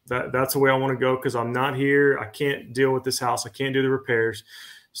know, that's the way I want to go because I'm not here. I can't deal with this house. I can't do the repairs.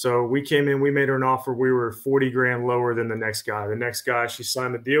 So we came in, we made her an offer. We were 40 grand lower than the next guy. The next guy she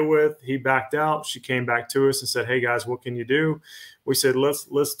signed the deal with, he backed out. She came back to us and said, hey guys, what can you do? We said,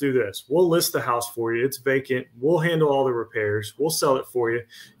 let's do this. We'll list the house for you. It's vacant. We'll handle all the repairs. We'll sell it for you.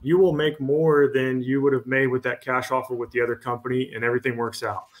 You will make more than you would have made with that cash offer with the other company, and everything works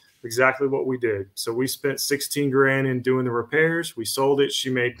out. Exactly what we did. So we spent 16 grand in doing the repairs. We sold it. She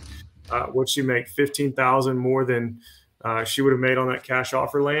made what'd she make? 15,000 more than she would have made on that cash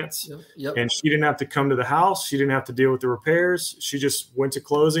offer, Lance. Yep. And she didn't have to come to the house. She didn't have to deal with the repairs. She just went to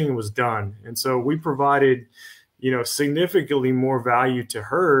closing and was done. And so we provided, you know, significantly more value to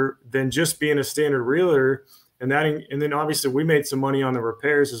her than just being a standard realtor. And then obviously we made some money on the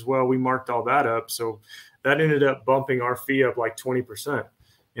repairs as well. We marked all that up. So that ended up bumping our fee up like 20%.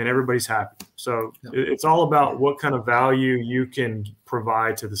 And everybody's happy. So it's all about what kind of value you can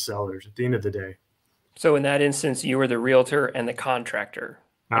provide to the sellers at the end of the day. So in that instance, you were the realtor and the contractor.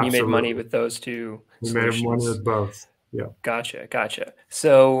 And you made money with those two solutions. We made money with both. Yeah. Gotcha.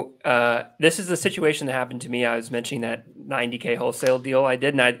 So this is the situation that happened to me. I was mentioning that 90K wholesale deal I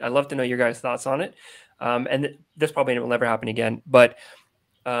did. And I'd love to know your guys' thoughts on it. And this probably will never happen again. But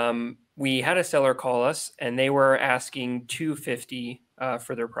we had a seller call us and they were asking $250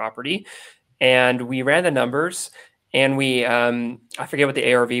 for their property. And we ran the numbers and we I forget what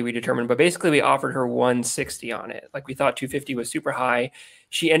the ARV we determined, but basically we offered her 160 on it. Like we thought 250 was super high.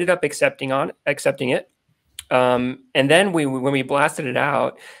 She ended up accepting it. And then when we blasted it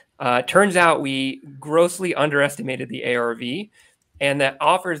out, turns out we grossly underestimated the ARV, and the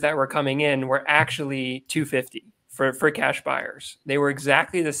offers that were coming in were actually 250 for cash buyers. They were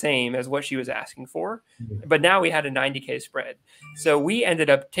exactly the same as what she was asking for, but now we had a 90K spread. So we ended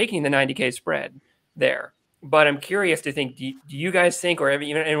up taking the 90K spread there. But I'm curious to think, do you guys think, or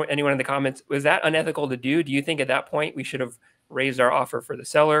even anyone in the comments, was that unethical to do? Do you think at that point we should have raised our offer for the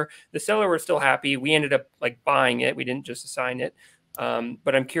seller? The seller was still happy. We ended up like buying it. We didn't just assign it.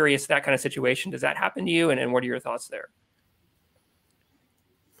 But I'm curious, that kind of situation, does that happen to you? And what are your thoughts there?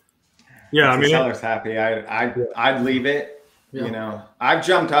 Yeah, if the seller's happy, I'd leave it. Yeah. You know, I've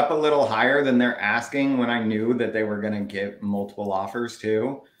jumped up a little higher than they're asking when I knew that they were going to get multiple offers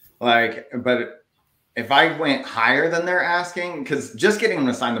too. Like, but if I went higher than they're asking, because just getting them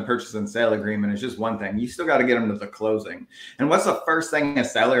to sign the purchase and sale agreement is just one thing. You still got to get them to the closing. And what's the first thing a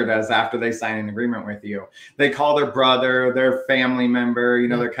seller does after they sign an agreement with you? They call their brother, their family member, you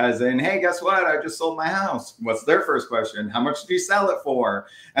know, their cousin. Hey, guess what? I just sold my house. What's their first question? How much did you sell it for?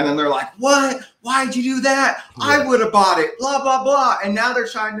 And then they're like, what? Why'd you do that? Yeah. I would have bought it, blah, blah, blah. And now they're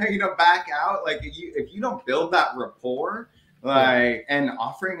trying to, you know, back out. Like if you don't build that rapport, and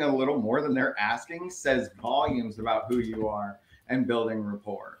offering a little more than they're asking says volumes about who you are and building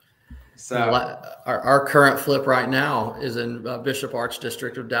rapport. So our current flip right now is in Bishop Arch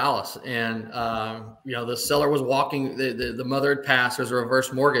District of Dallas. And, you know, the seller was walking, the mother had passed, there's a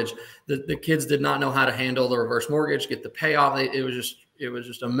reverse mortgage. The kids did not know how to handle the reverse mortgage, get the payoff. It was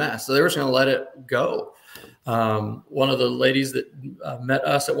just a mess. So they were just going to let it go. One of the ladies that met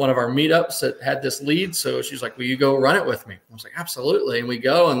us at one of our meetups that had this lead. So she's like, will you go run it with me? I was like, absolutely. And we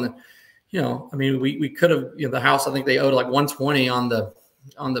go, and, you know, I mean, we could have, you know, the house, I think they owed like 120 on the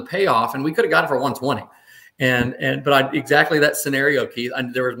payoff, and we could have got it for 120. But exactly that scenario, Keith,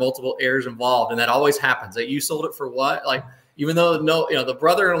 there was multiple heirs involved, and that always happens. That you sold it for what? Like, even though you know, the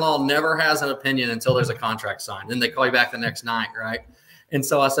brother-in-law never has an opinion until there's a contract signed. Then they call you back the next night, right? And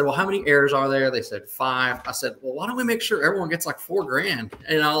so I said, well, how many heirs are there? They said 5. I said, well, why don't we make sure everyone gets like $4,000?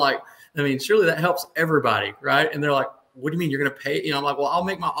 And I'm like, I mean, surely that helps everybody, right? And they're like, what do you mean you're going to pay? You know, I'm like, well, I'll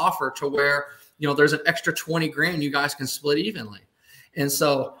make my offer to where, you know, there's an extra 20 grand you guys can split evenly. And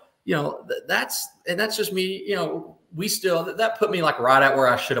so, you know, that's just me, you know, that put me like right at where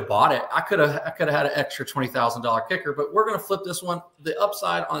I should have bought it. I could have had an extra $20,000 kicker, but we're going to flip this one. The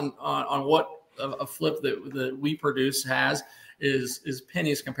upside on what a flip that we produce has is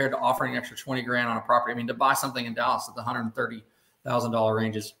pennies compared to offering an extra 20 grand on a property. I mean, to buy something in Dallas at the $130,000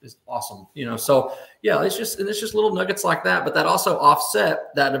 range is awesome. You know, so yeah, it's just little nuggets like that. But that also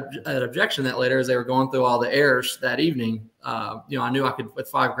offset that objection that later, as they were going through all the heirs that evening, you know, I knew I could,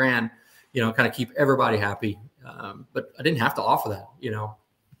 with $5,000, you know, kind of keep everybody happy. But I didn't have to offer that, you know.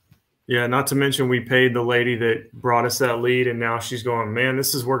 Yeah, not to mention we paid the lady that brought us that lead, and now she's going, man,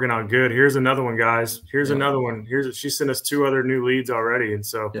 this is working out good. Here's another one, guys. Here's another one. She sent us 2 other new leads already, and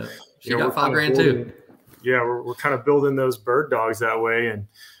so she got $5,000 too. Yeah, we're kind of building those bird dogs that way,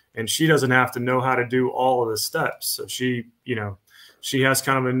 and she doesn't have to know how to do all of the steps. So she has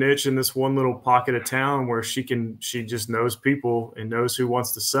kind of a niche in this one little pocket of town where she just knows people and knows who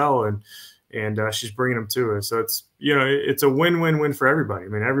wants to sell, and she's bringing them to us. So it's, you know, it's a win-win-win for everybody. I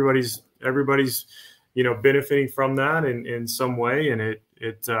mean, everybody's, you know, benefiting from that in some way. And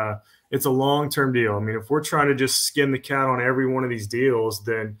it's a long-term deal. I mean, if we're trying to just skin the cat on every one of these deals,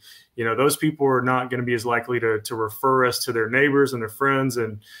 then, you know, those people are not going to be as likely to refer us to their neighbors and their friends.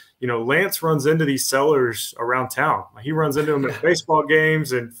 And, you know, Lance runs into these sellers around town. He runs into them at baseball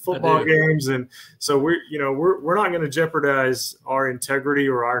games and football games. And so we're not going to jeopardize our integrity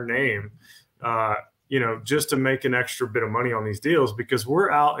or our name, you know, just to make an extra bit of money on these deals, because we're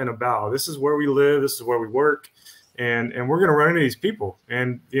out and about. This is where we live. This is where we work. And we're going to run into these people.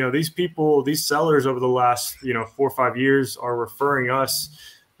 And, you know, these sellers over the last, you know, 4 or 5 years are referring us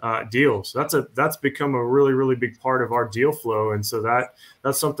deals. That's become a really, really big part of our deal flow. And so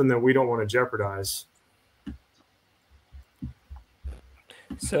that's something that we don't want to jeopardize.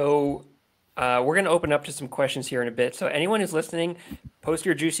 So we're going to open up to some questions here in a bit. So anyone who's listening, post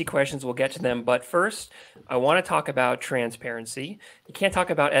your juicy questions. We'll get to them. But first, I want to talk about transparency. You can't talk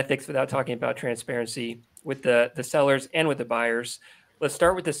about ethics without talking about transparency with the sellers and with the buyers. Let's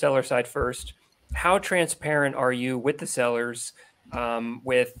start with the seller side first. How transparent are you with the sellers,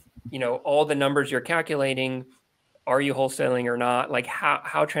 with, you know, all the numbers you're calculating? Are you wholesaling or not? Like,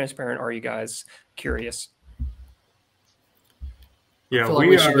 how transparent are you guys? Curious. Yeah, I feel like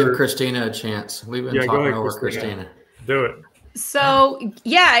we should give Christina a chance. We've been talking over Christina. do it. So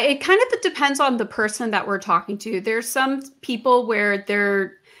yeah, it kind of depends on the person that we're talking to. There's some people where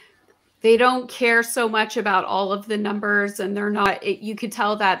they don't care so much about all of the numbers, and they're not, you could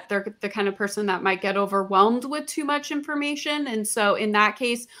tell that they're the kind of person that might get overwhelmed with too much information. And so in that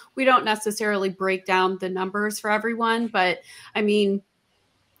case, we don't necessarily break down the numbers for everyone. But I mean,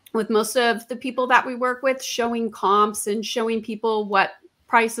 with most of the people that we work with, showing comps and showing people what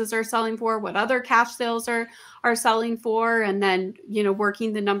prices are selling for, what other cash sales are selling for, and then, you know,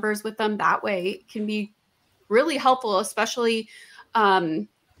 working the numbers with them that way can be really helpful, especially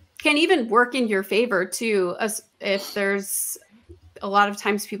can even work in your favor too, as if there's a lot of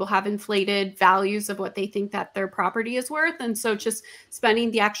times people have inflated values of what they think that their property is worth. And so just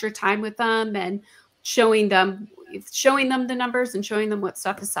spending the extra time with them and showing them the numbers and showing them what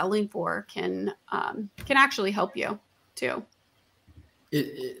stuff is selling for can actually help you too.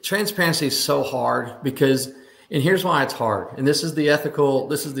 Transparency is so hard because, and here's why it's hard. And this is the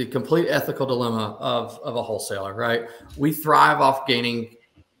complete ethical dilemma of a wholesaler, right? We thrive off gaining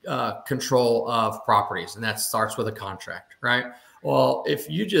control of properties, and that starts with a contract, right? Well, if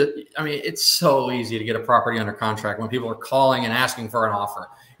you just, I mean, it's so easy to get a property under contract when people are calling and asking for an offer,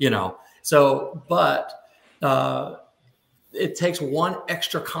 you know? So, but it takes one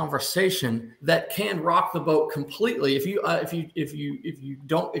extra conversation that can rock the boat completely. If you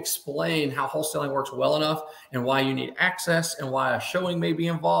don't explain how wholesaling works well enough and why you need access and why a showing may be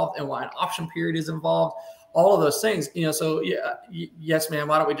involved and why an option period is involved, all of those things, you know, so yeah, yes, man,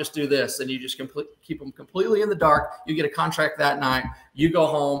 why don't we just do this? And you just keep them completely in the dark. You get a contract that night, you go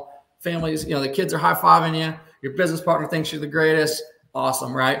home, families, you know, the kids are high-fiving you, your business partner thinks you're the greatest.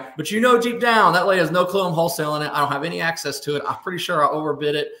 Awesome, right? But you know, deep down, that lady has no clue I'm wholesaling it. I don't have any access to it. I'm pretty sure I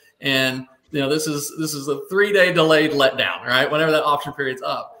overbid it. And, you know, this is a 3-day delayed letdown, right? Whenever that option period's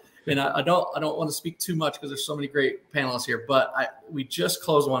up. And I don't want to speak too much because there's so many great panelists here, but we just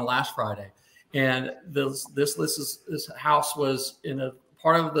closed one last Friday. And this house was in a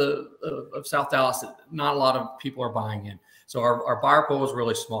part of South Dallas that not a lot of people are buying in. So our buyer pool was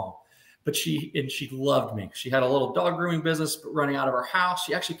really small. But she loved me. She had a little dog grooming business running out of her house.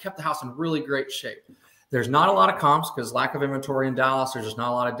 She actually kept the house in really great shape. There's not a lot of comps because lack of inventory in Dallas. There's just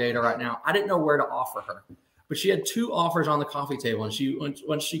not a lot of data right now. I didn't know where to offer her, but she had 2 offers on the coffee table. And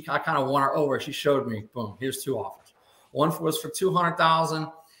I kind of won her over, she showed me, boom, here's 2 offers. One was for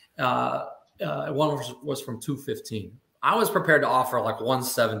 $200,000. One was from $215,000. I was prepared to offer like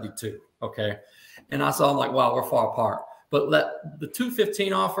 $172,000. Okay. And I'm like, wow, we're far apart. But the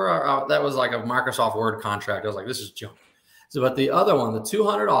 $215,000 offer, that was like a Microsoft Word contract. I was like, this is junk. So, but the other one, the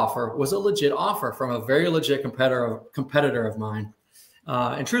 $200,000 offer, was a legit offer from a very legit competitor of mine.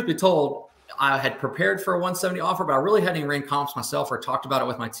 And truth be told, I had prepared for a $170,000 offer, but I really hadn't even ran comps myself or talked about it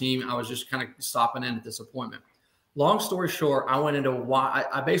with my team. I was just kind of stopping in at disappointment. Long story short, I went into why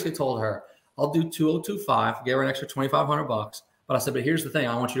I basically told her, I'll do $2,025, gave her an extra $2,500. But I said, but here's the thing,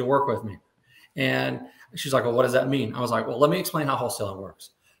 I want you to work with me. And she's like, well, what does that mean? I was like, well, let me explain how wholesaling works.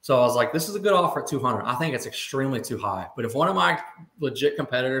 So I was like, this is a good offer at $200,000. I think it's extremely too high. But if one of my legit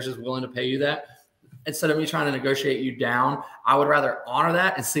competitors is willing to pay you that, instead of me trying to negotiate you down, I would rather honor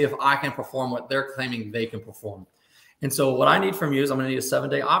that and see if I can perform what they're claiming they can perform. And so what I need from you is I'm going to need a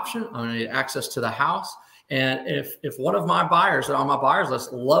 7-day option. I'm going to need access to the house. And if one of my buyers that are on my buyers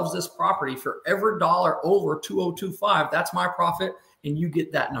list loves this property, for every dollar over $2,025, that's my profit. And you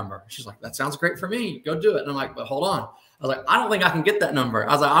get that number. She's like, that sounds great for me. Go do it. And I'm like, but hold on. I was like, I don't think I can get that number.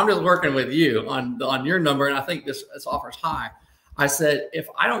 I was like, I'm just working with you on your number. And I think this offer is high. I said, if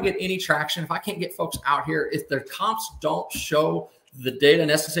I don't get any traction, if I can't get folks out here, if their comps don't show the data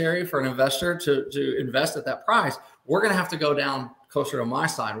necessary for an investor to invest at that price, we're going to have to go down closer to my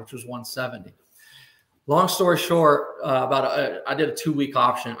side, which was $170,000. Long story short, I did a 2-week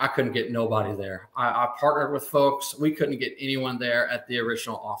option. I couldn't get nobody there. I partnered with folks. We couldn't get anyone there at the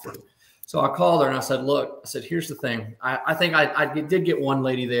original offer. So I called her and I said, look, I said, here's the thing. I think I did get one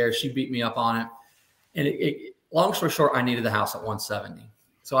lady there. She beat me up on it. And long story short, I needed the house at $170,000.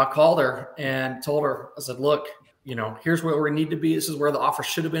 So I called her and told her, I said, look, you know, here's where we need to be. This is where the offer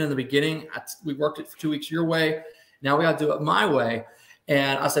should have been in the beginning. We worked it for 2 weeks your way. Now we got to do it my way.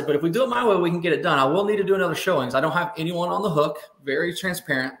 And I said, but if we do it my way, we can get it done. I will need to do another showings. I don't have anyone on the hook. Very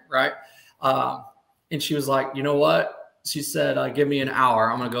transparent, right? And she was like, you know what? She said, give me an hour.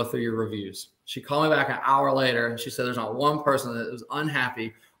 I'm going to go through your reviews. She called me back an hour later. And she said, there's not one person that was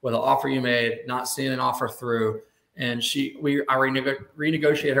unhappy with the offer you made, not seeing an offer through. And I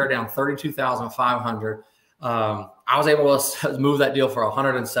renegotiated her down $32,500. I was able to move that deal for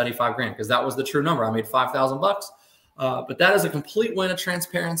 $175,000 because that was the true number. I made $5,000. But that is a complete win of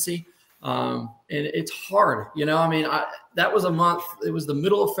transparency. And it's hard, you know. I mean, that was a month. It was the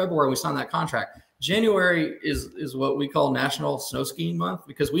middle of February we signed that contract. January is what we call National Snow Skiing Month,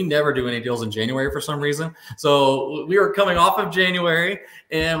 because we never do any deals in January for some reason. So we were coming off of January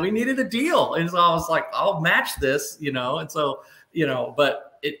and we needed a deal. And so I was like, I'll match this, you know. And so, you know,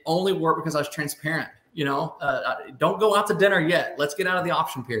 but it only worked because I was transparent, you know. Don't go out to dinner yet. Let's get out of the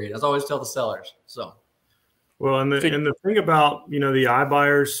option period, as I always tell the sellers. So. Well, and the thing about, you know, the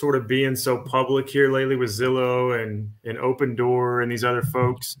iBuyers sort of being so public here lately with Zillow and Open Door and these other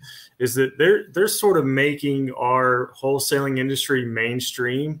folks is that they're sort of making our wholesaling industry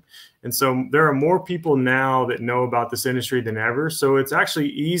mainstream. And so there are more people now that know about this industry than ever. So it's actually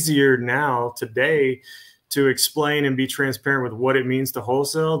easier now today to explain and be transparent with what it means to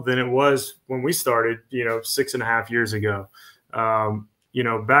wholesale than it was when we started, you know, 6.5 years ago. You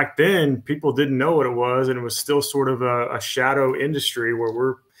know, back then people didn't know what it was, and it was still sort of a shadow industry where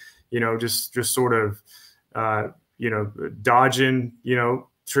we're, you know, just sort of, you know, dodging, you know,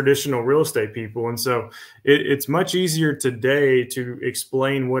 traditional real estate people. And so it's much easier today to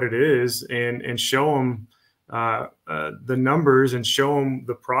explain what it is and show them the numbers and show them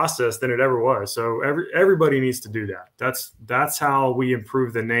the process than it ever was. So everybody needs to do that. That's how we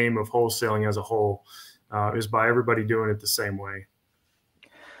improve the name of wholesaling as a whole, is by everybody doing it the same way.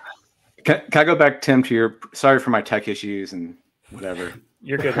 Can I go back, Tim, to your, sorry for my tech issues and whatever.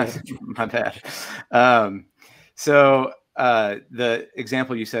 You're good. My bad. So the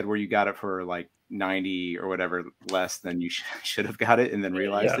example you said where you got it for like 90 or whatever less than you should have got it and then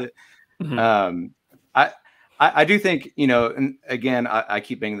realized it. Mm-hmm. I do think, you know, and again, I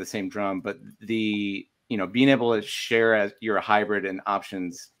keep banging the same drum, but the, you know, being able to share as you're a hybrid and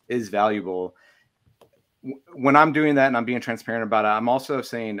options is valuable. When I'm doing that and I'm being transparent about it, I'm also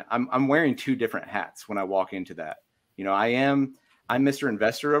saying I'm wearing two different hats when I walk into that. You know, I'm Mr.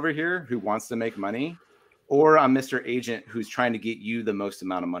 Investor over here who wants to make money, or I'm Mr. Agent who's trying to get you the most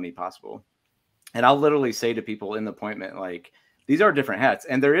amount of money possible. And I'll literally say to people in the appointment, like, these are different hats.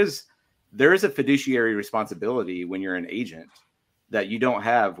 And there is a fiduciary responsibility when you're an agent that you don't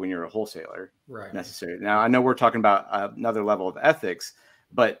have when you're a wholesaler, right? Necessarily. Now, I know we're talking about another level of ethics,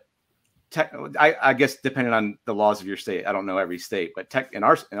 but I guess depending on the laws of your state, I don't know every state, but in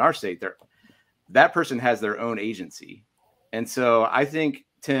our state, that person has their own agency. And so I think,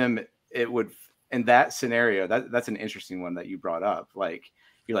 Tim, it would, in that scenario, that's an interesting one that you brought up. Like,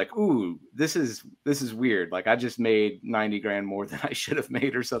 you're like, ooh, this is weird. Like, I just made 90 grand more than I should have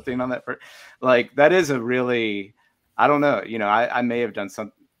made or something on that. Like, that is a really, I don't know, you know, I may have done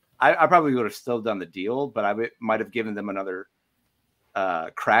something. I probably would have still done the deal, but I might have given them another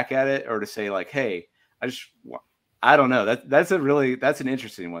crack at it, or to say like, hey, I don't know. That's an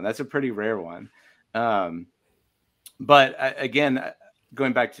interesting one. That's a pretty rare one. But again,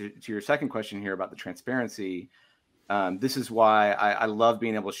 going back to your second question here about the transparency, this is why I love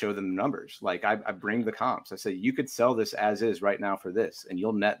being able to show them the numbers. Like I bring the comps. I say, you could sell this as is right now for this, and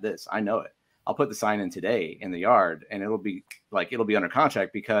you'll net this. I know it. I'll put the sign in today in the yard, and it'll be under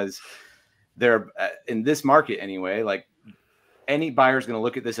contract, because they're in this market anyway. Like, any buyer is going to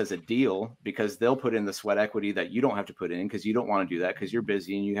look at this as a deal, because they'll put in the sweat equity that you don't have to put in, because you don't want to do that because you're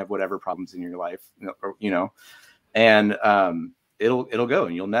busy and you have whatever problems in your life, you know, and it'll go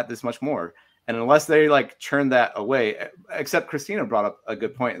and you'll net this much more. And unless they like turn that away, except Christina brought up a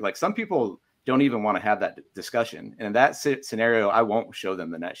good point. Like, some people don't even want to have that discussion. And in that scenario, I won't show them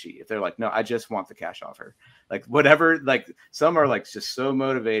the net sheet. If they're like, no, I just want the cash offer, like whatever, like some are like just so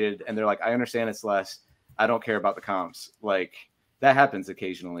motivated and they're like, I understand it's less. I don't care about the comps. Like, that happens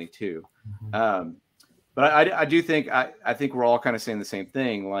occasionally too. Mm-hmm. But I do think, I think we're all kind of saying the same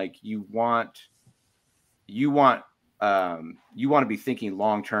thing. Like, you want to be thinking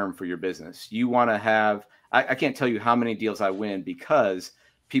long-term for your business. You want to have, I can't tell you how many deals I win because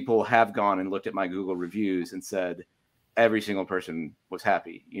people have gone and looked at my Google reviews and said every single person was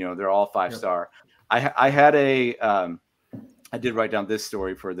happy. You know, they're all 5-star. I had I did write down this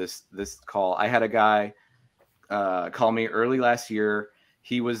story for this call. I had a guy call me early last year.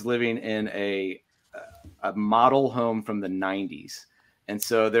 He was living in a model home from the 90s. And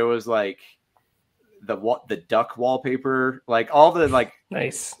so there was like the duck wallpaper, like all the like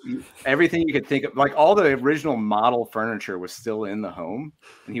nice everything you could think of, like all the original model furniture was still in the home,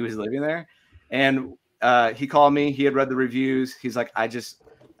 and he was living there. And he called me. He had read the reviews. He's like,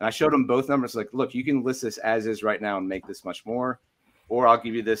 and I showed him both numbers. Like, look, you can list this as is right now and make this much more, or I'll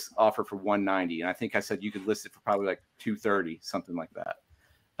give you this offer for 190. And I think I said you could list it for probably like 230, something like that.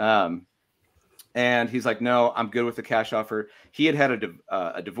 And he's like, no, I'm good with the cash offer. He had had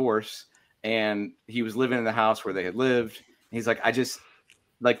a divorce, and he was living in the house where they had lived. And he's like,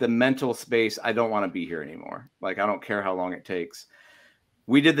 like the mental space, I don't want to be here anymore. Like, I don't care how long it takes.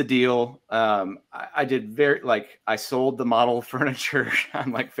 We did the deal. I did I sold the model furniture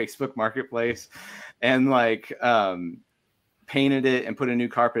on like Facebook Marketplace, and like painted it and put in new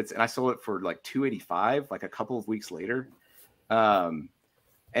carpets, and I sold it for like $285 like a couple of weeks later. And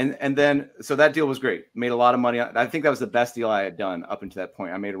then so that deal was great. Made a lot of money. I think that was the best deal I had done up until that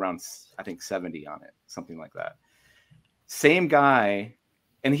point. I made around, I think, 70 on it, something like that. Same guy,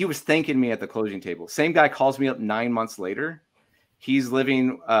 and he was thanking me at the closing table. Same guy calls me up 9 months later. He's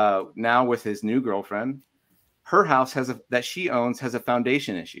living now with his new girlfriend. Her house that she owns has a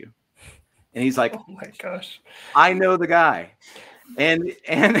foundation issue. And he's like, oh my gosh, I know the guy. And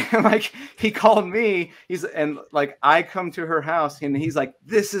like, he called me, and like, I come to her house and he's like,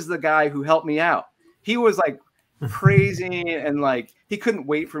 this is the guy who helped me out. He was like praising, and like, he couldn't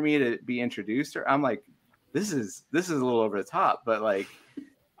wait for me to be introduced to her. I'm like, this is a little over the top, but like,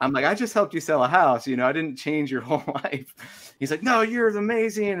 I'm like, I just helped you sell a house. You know, I didn't change your whole life. He's like, no, you're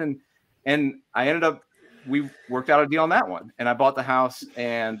amazing. And we worked out a deal on that one, and I bought the house,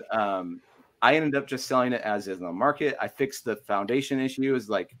 and I ended up just selling it as is in the market. I fixed the foundation issue. It was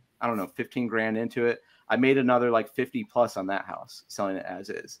like, I don't know, 15 grand into it. I made another like 50 plus on that house, selling it as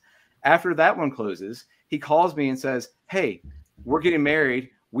is. After that one closes, he calls me and says, hey, we're getting married.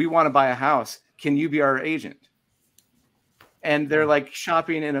 We want to buy a house. Can you be our agent? And they're like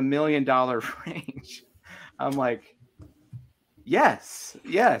shopping in $1 million range. I'm like, yes,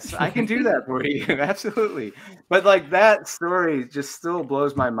 I can do that for you. Absolutely. But like, that story just still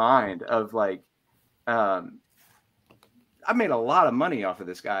blows my mind of like, I made a lot of money off of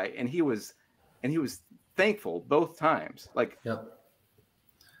this guy, and he was thankful both times. Like, yep.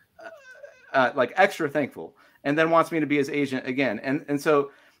 Like extra thankful, and then wants me to be his agent again. And so,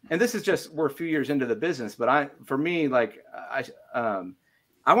 and this is just, we're a few years into the business, but for me, like, I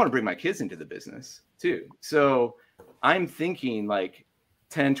want to bring my kids into the business too. So I'm thinking like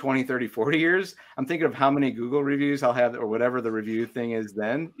 10, 20, 30, 40 years. I'm thinking of how many Google reviews I'll have, or whatever the review thing is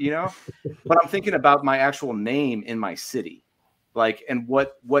then, you know, but I'm thinking about my actual name in my city. Like, and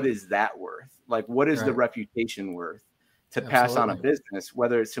what is that worth? Like, what is the reputation worth to pass on a business,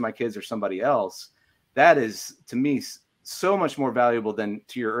 whether it's to my kids or somebody else? That is, to me, so much more valuable than,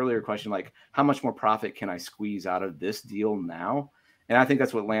 to your earlier question, like, how much more profit can I squeeze out of this deal now? And I think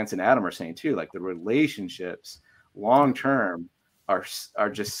that's what Lance and Adam are saying too. Like, the relationships long term are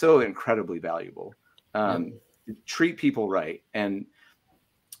just so incredibly valuable. Treat people right and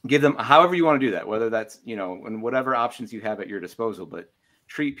give them however you want to do that, whether that's, you know, and whatever options you have at your disposal, but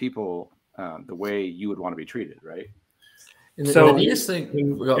treat people the way you would want to be treated, right? So the neatest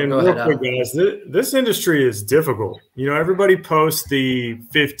thing, go ahead, real quick, guys, this industry is difficult. You know, everybody posts the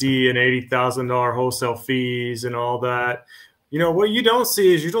 $50,000 and $80,000 wholesale fees and all that. You know, what you don't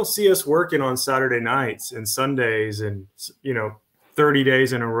see is, you don't see us working on Saturday nights and Sundays and, you know, 30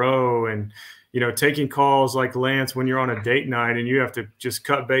 days in a row, and, you know, taking calls like Lance when you're on a date night and you have to just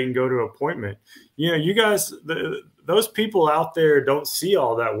cut bait and go to an appointment. You know, you guys, those people out there don't see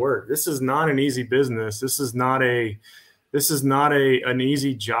all that work. This is not an easy business. This is not an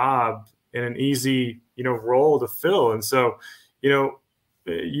easy job and an easy, you know, role to fill. And so, you know,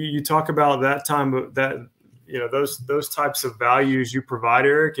 you talk about that time, that, you know, those types of values you provide,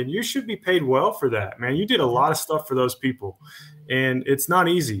 Eric, and you should be paid well for that, man. You did a lot of stuff for those people, and it's not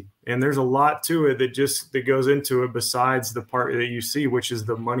easy. And there's a lot to it that goes into it besides the part that you see, which is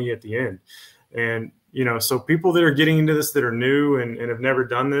the money at the end. And, you know, so people that are getting into this, that are new and have never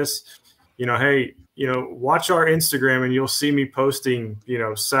done this, you know, hey, you know, watch our Instagram and you'll see me posting, you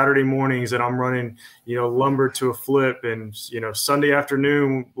know, Saturday mornings that I'm running, you know, lumber to a flip, and, you know, Sunday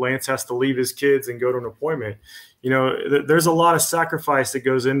afternoon, Lance has to leave his kids and go to an appointment. You know, there's a lot of sacrifice that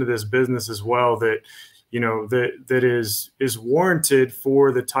goes into this business as well, that, you know, that is warranted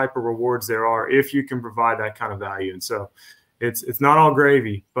for the type of rewards there are, if you can provide that kind of value. And so it's not all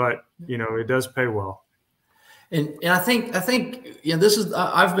gravy, but, you know, it does pay well. And I think, you know, this is,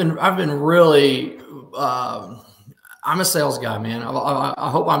 I've been really, I'm a sales guy, man. I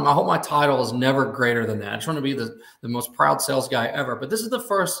hope my title is never greater than that. I just want to be the most proud sales guy ever. But this is the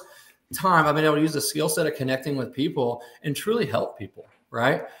first time I've been able to use the skill set of connecting with people and truly help people,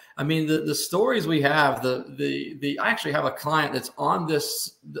 right? I mean, the stories we have, I actually have a client that's on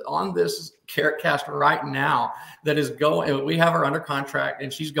this Carrot Cast right now that is going, we have her under contract,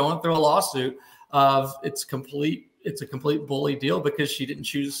 and she's going through a lawsuit of it's a complete bully deal because she didn't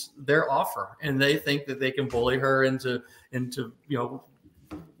choose their offer, and they think that they can bully her into, you know,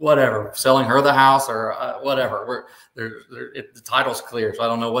 whatever, selling her the house or whatever. The title's clear, so I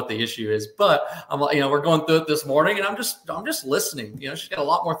don't know what the issue is. But I'm like, we're going through it this morning, and I'm just listening. She's got a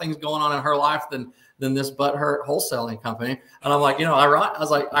lot more things going on in her life than this butthurt wholesaling company. And I'm like,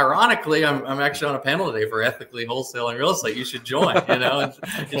 ironically, I'm actually on a panel today for ethically wholesaling real estate. You should join, And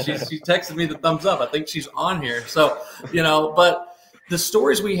she texted me the thumbs up. I think she's on here. So, but the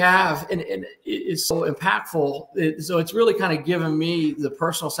stories we have and is so impactful. So it's really kind of given me the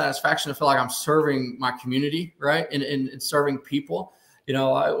personal satisfaction to feel like I'm serving my community, right? And serving people.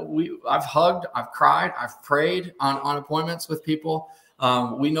 I've hugged, I've cried, I've prayed on appointments with people.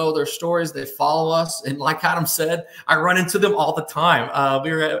 We know their stories. They follow us. And like Adam said, I run into them all the time.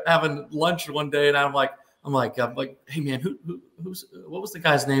 We were having lunch one day and I'm like, hey man, what was the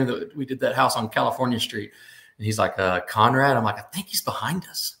guy's name that we did that house on California Street? And he's like, Conrad. I'm like, I think he's behind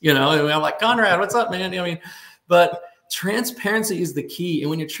us, And I'm like, Conrad, what's up, man? But transparency is the key. And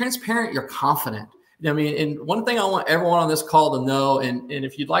when you're transparent, you're confident. And one thing I want everyone on this call to know, and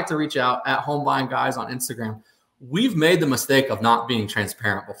if you'd like to reach out at Home Buying Guys on Instagram, we've made the mistake of not being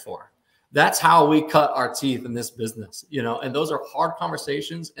transparent before. That's how we cut our teeth in this business, and those are hard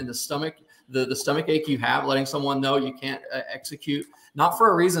conversations, and the stomach ache you have letting someone know you can't execute, not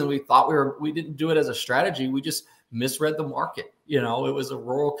for a reason we thought we didn't do it as a strategy. We just misread the market. It was a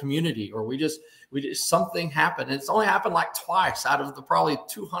rural community, or we just something happened. And it's only happened like twice out of the probably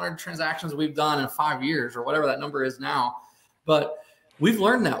 200 transactions we've done in 5 years or whatever that number is now. But we've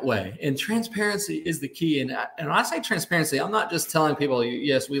learned that way, and transparency is the key. And when I say transparency, I'm not just telling people,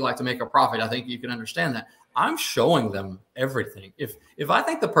 yes, we like to make a profit. I think you can understand that. I'm showing them everything. If I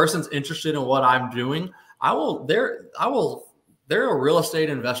think the person's interested in what I'm doing, they're a real estate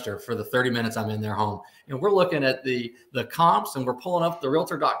investor for the 30 minutes I'm in their home. And we're looking at the comps, and we're pulling up the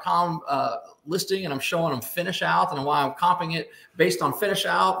realtor.com listing, and I'm showing them finish out and why I'm comping it based on finish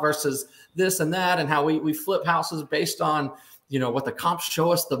out versus this and that, and how we flip houses based on what the comps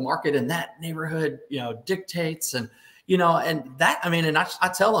show us the market in that neighborhood, dictates. And, and that, and I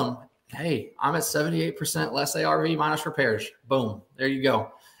tell them, hey, I'm at 78% less ARV minus repairs. Boom. There you go.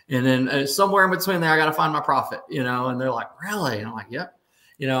 And then somewhere in between there, I got to find my profit, and they're like, really? And I'm like, yep.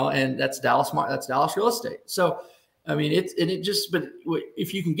 And that's Dallas real estate. So, but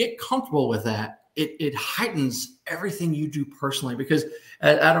if you can get comfortable with that, it heightens everything you do personally, because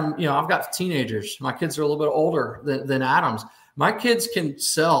Adam, I've got teenagers. My kids are a little bit older than Adam's. My kids can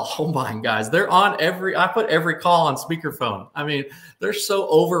sell Home Buying Guys. They're on I put every call on speakerphone. They're so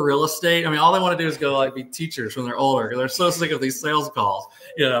over real estate. All they want to do is go be teachers when they're older. They're so sick of these sales calls,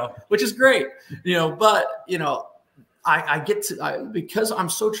 which is great, but, I get to, because I'm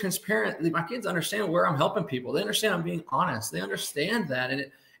so transparent, my kids understand where I'm helping people. They understand I'm being honest. They understand that.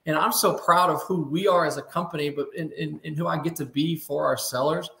 And I'm so proud of who we are as a company, but in who I get to be for our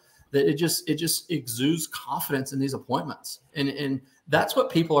sellers, that it just exudes confidence in these appointments. And that's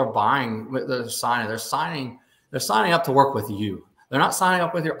what people are buying. They're signing up to work with you. They're not signing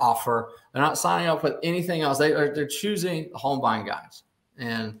up with your offer. They're not signing up with anything else. They're choosing Home Buying Guys,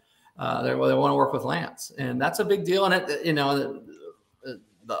 and they want to work with Lance. And that's a big deal. And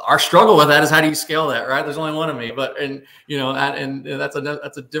our struggle with that is, how do you scale that, right? There's only one of me, but, and that's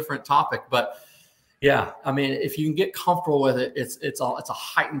a different topic, but yeah, if you can get comfortable with it, it's a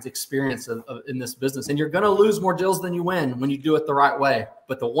heightened experience in this business, and you're going to lose more deals than you win when you do it the right way.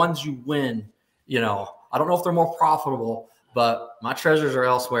 But the ones you win, I don't know if they're more profitable, but my treasures are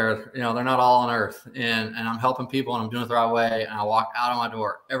elsewhere. They're not all on earth, and I'm helping people, and I'm doing it the right way. And I walk out of my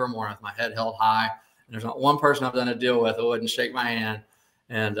door every morning with my head held high. And there's not one person I've done a deal with who wouldn't shake my hand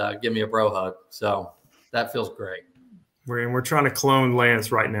and give me a bro hug. So that feels great. We're trying to clone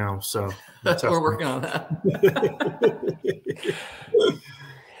Lance right now, so we're working on that.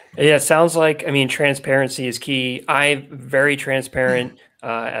 Yeah, it sounds like, transparency is key. I'm very transparent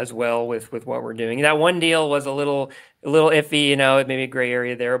as well with what we're doing. That one deal was a little iffy, maybe a gray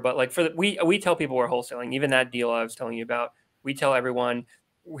area there, but we tell people we're wholesaling. Even that deal I was telling you about, we tell everyone,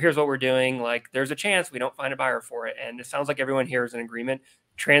 here's what we're doing. There's a chance we don't find a buyer for it. And it sounds like everyone here is in agreement.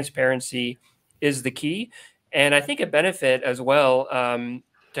 Transparency is the key. And I think a benefit as well to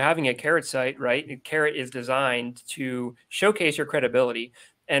having a Carrot site, right? Carrot is designed to showcase your credibility.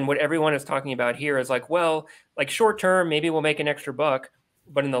 And what everyone is talking about here is short term, maybe we'll make an extra buck,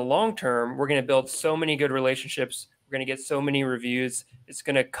 but in the long term, we're going to build so many good relationships. We're going to get so many reviews. It's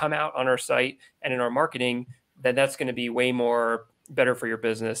going to come out on our site and in our marketing that's going to be way more better for your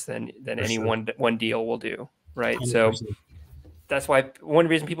business than any one deal will do, right? 100%. So that's why one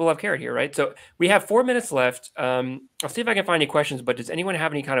reason people love Carrot here, right? So we have 4 minutes left. I'll see if I can find any questions, but does anyone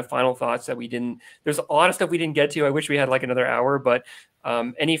have any kind of final thoughts that we didn't, there's a lot of stuff we didn't get to. I wish we had like another hour, but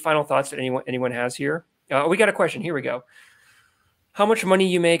any final thoughts that anyone has here? We got a question. Here we go. How much money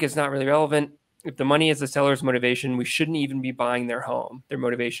you make is not really relevant. If the money is the seller's motivation, we shouldn't even be buying their home. Their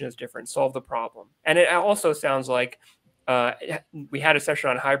motivation is different. Solve the problem. And it also sounds like we had a session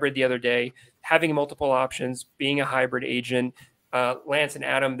on hybrid the other day, having multiple options, being a hybrid agent. Lance and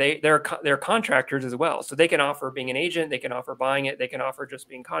Adam, they're contractors as well. So they can offer being an agent, they can offer buying it, they can offer just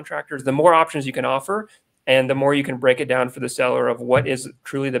being contractors. The more options you can offer and the more you can break it down for the seller of what is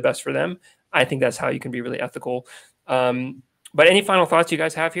truly the best for them, I think that's how you can be really ethical. But any final thoughts you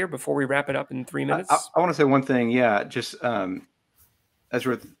guys have here before we wrap it up in 3 minutes? I want to say one thing. Yeah, just as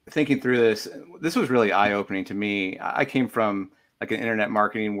we're thinking through this, this was really eye-opening to me. I came from like an internet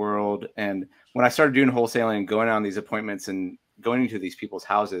marketing world. And when I started doing wholesaling and going on these appointments and going into these people's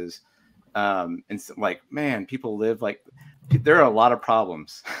houses, and like, man, people live like, there are a lot of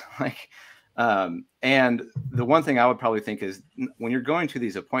problems. Like, and the one thing I would probably think is when you're going to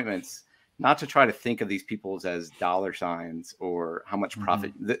these appointments, not to try to think of these people as dollar signs or how much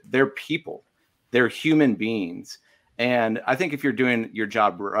profit. They're people, they're human beings. And I think if you're doing your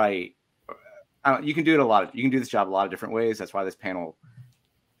job right, you can do it you can do this job a lot of different ways. That's why this panel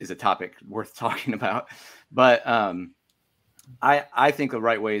is a topic worth talking about. But I think the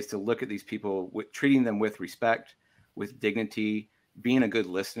right way is to look at these people, treating them with respect, with dignity, being a good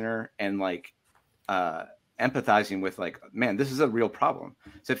listener, and like empathizing with like, man, this is a real problem.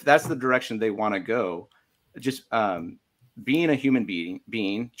 So if that's the direction they want to go, just being a human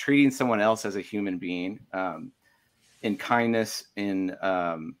being, treating someone else as a human being, in kindness, in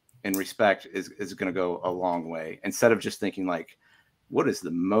respect is going to go a long way, instead of just thinking like, what is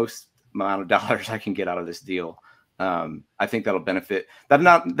the most amount of dollars I can get out of this deal? I think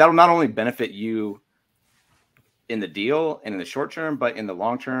that'll not only benefit you in the deal and in the short term, but in the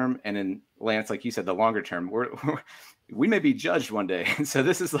long term, and in Lance, like you said, the longer term, we may be judged one day. And so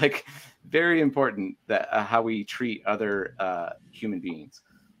this is like very important that how we treat other human beings.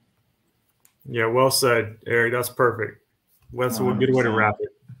 Yeah, well said, Eric. That's perfect. That's a good way to wrap it.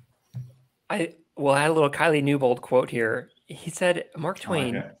 I had a little Kylie Newbold quote here. He said, Mark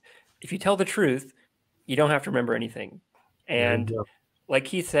Twain, if you tell the truth, you don't have to remember anything. And like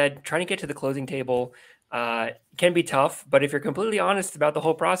he said, trying to get to the closing table can be tough, but if you're completely honest about the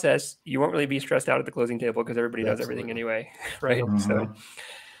whole process, you won't really be stressed out at the closing table because everybody knows everything anyway, right? So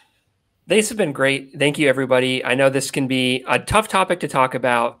this has been great. Thank you, everybody. I know this can be a tough topic to talk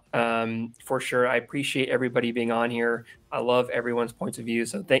about, for sure. I appreciate everybody being on here. I love everyone's points of view.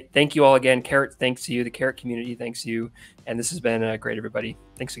 So thank you all again. Carrot, thanks to you. The Carrot community, thanks to you. And this has been great, everybody.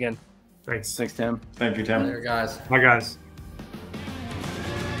 Thanks again. Thanks. Thanks, Tim. Thank you, Tim. Later, guys. Bye, guys.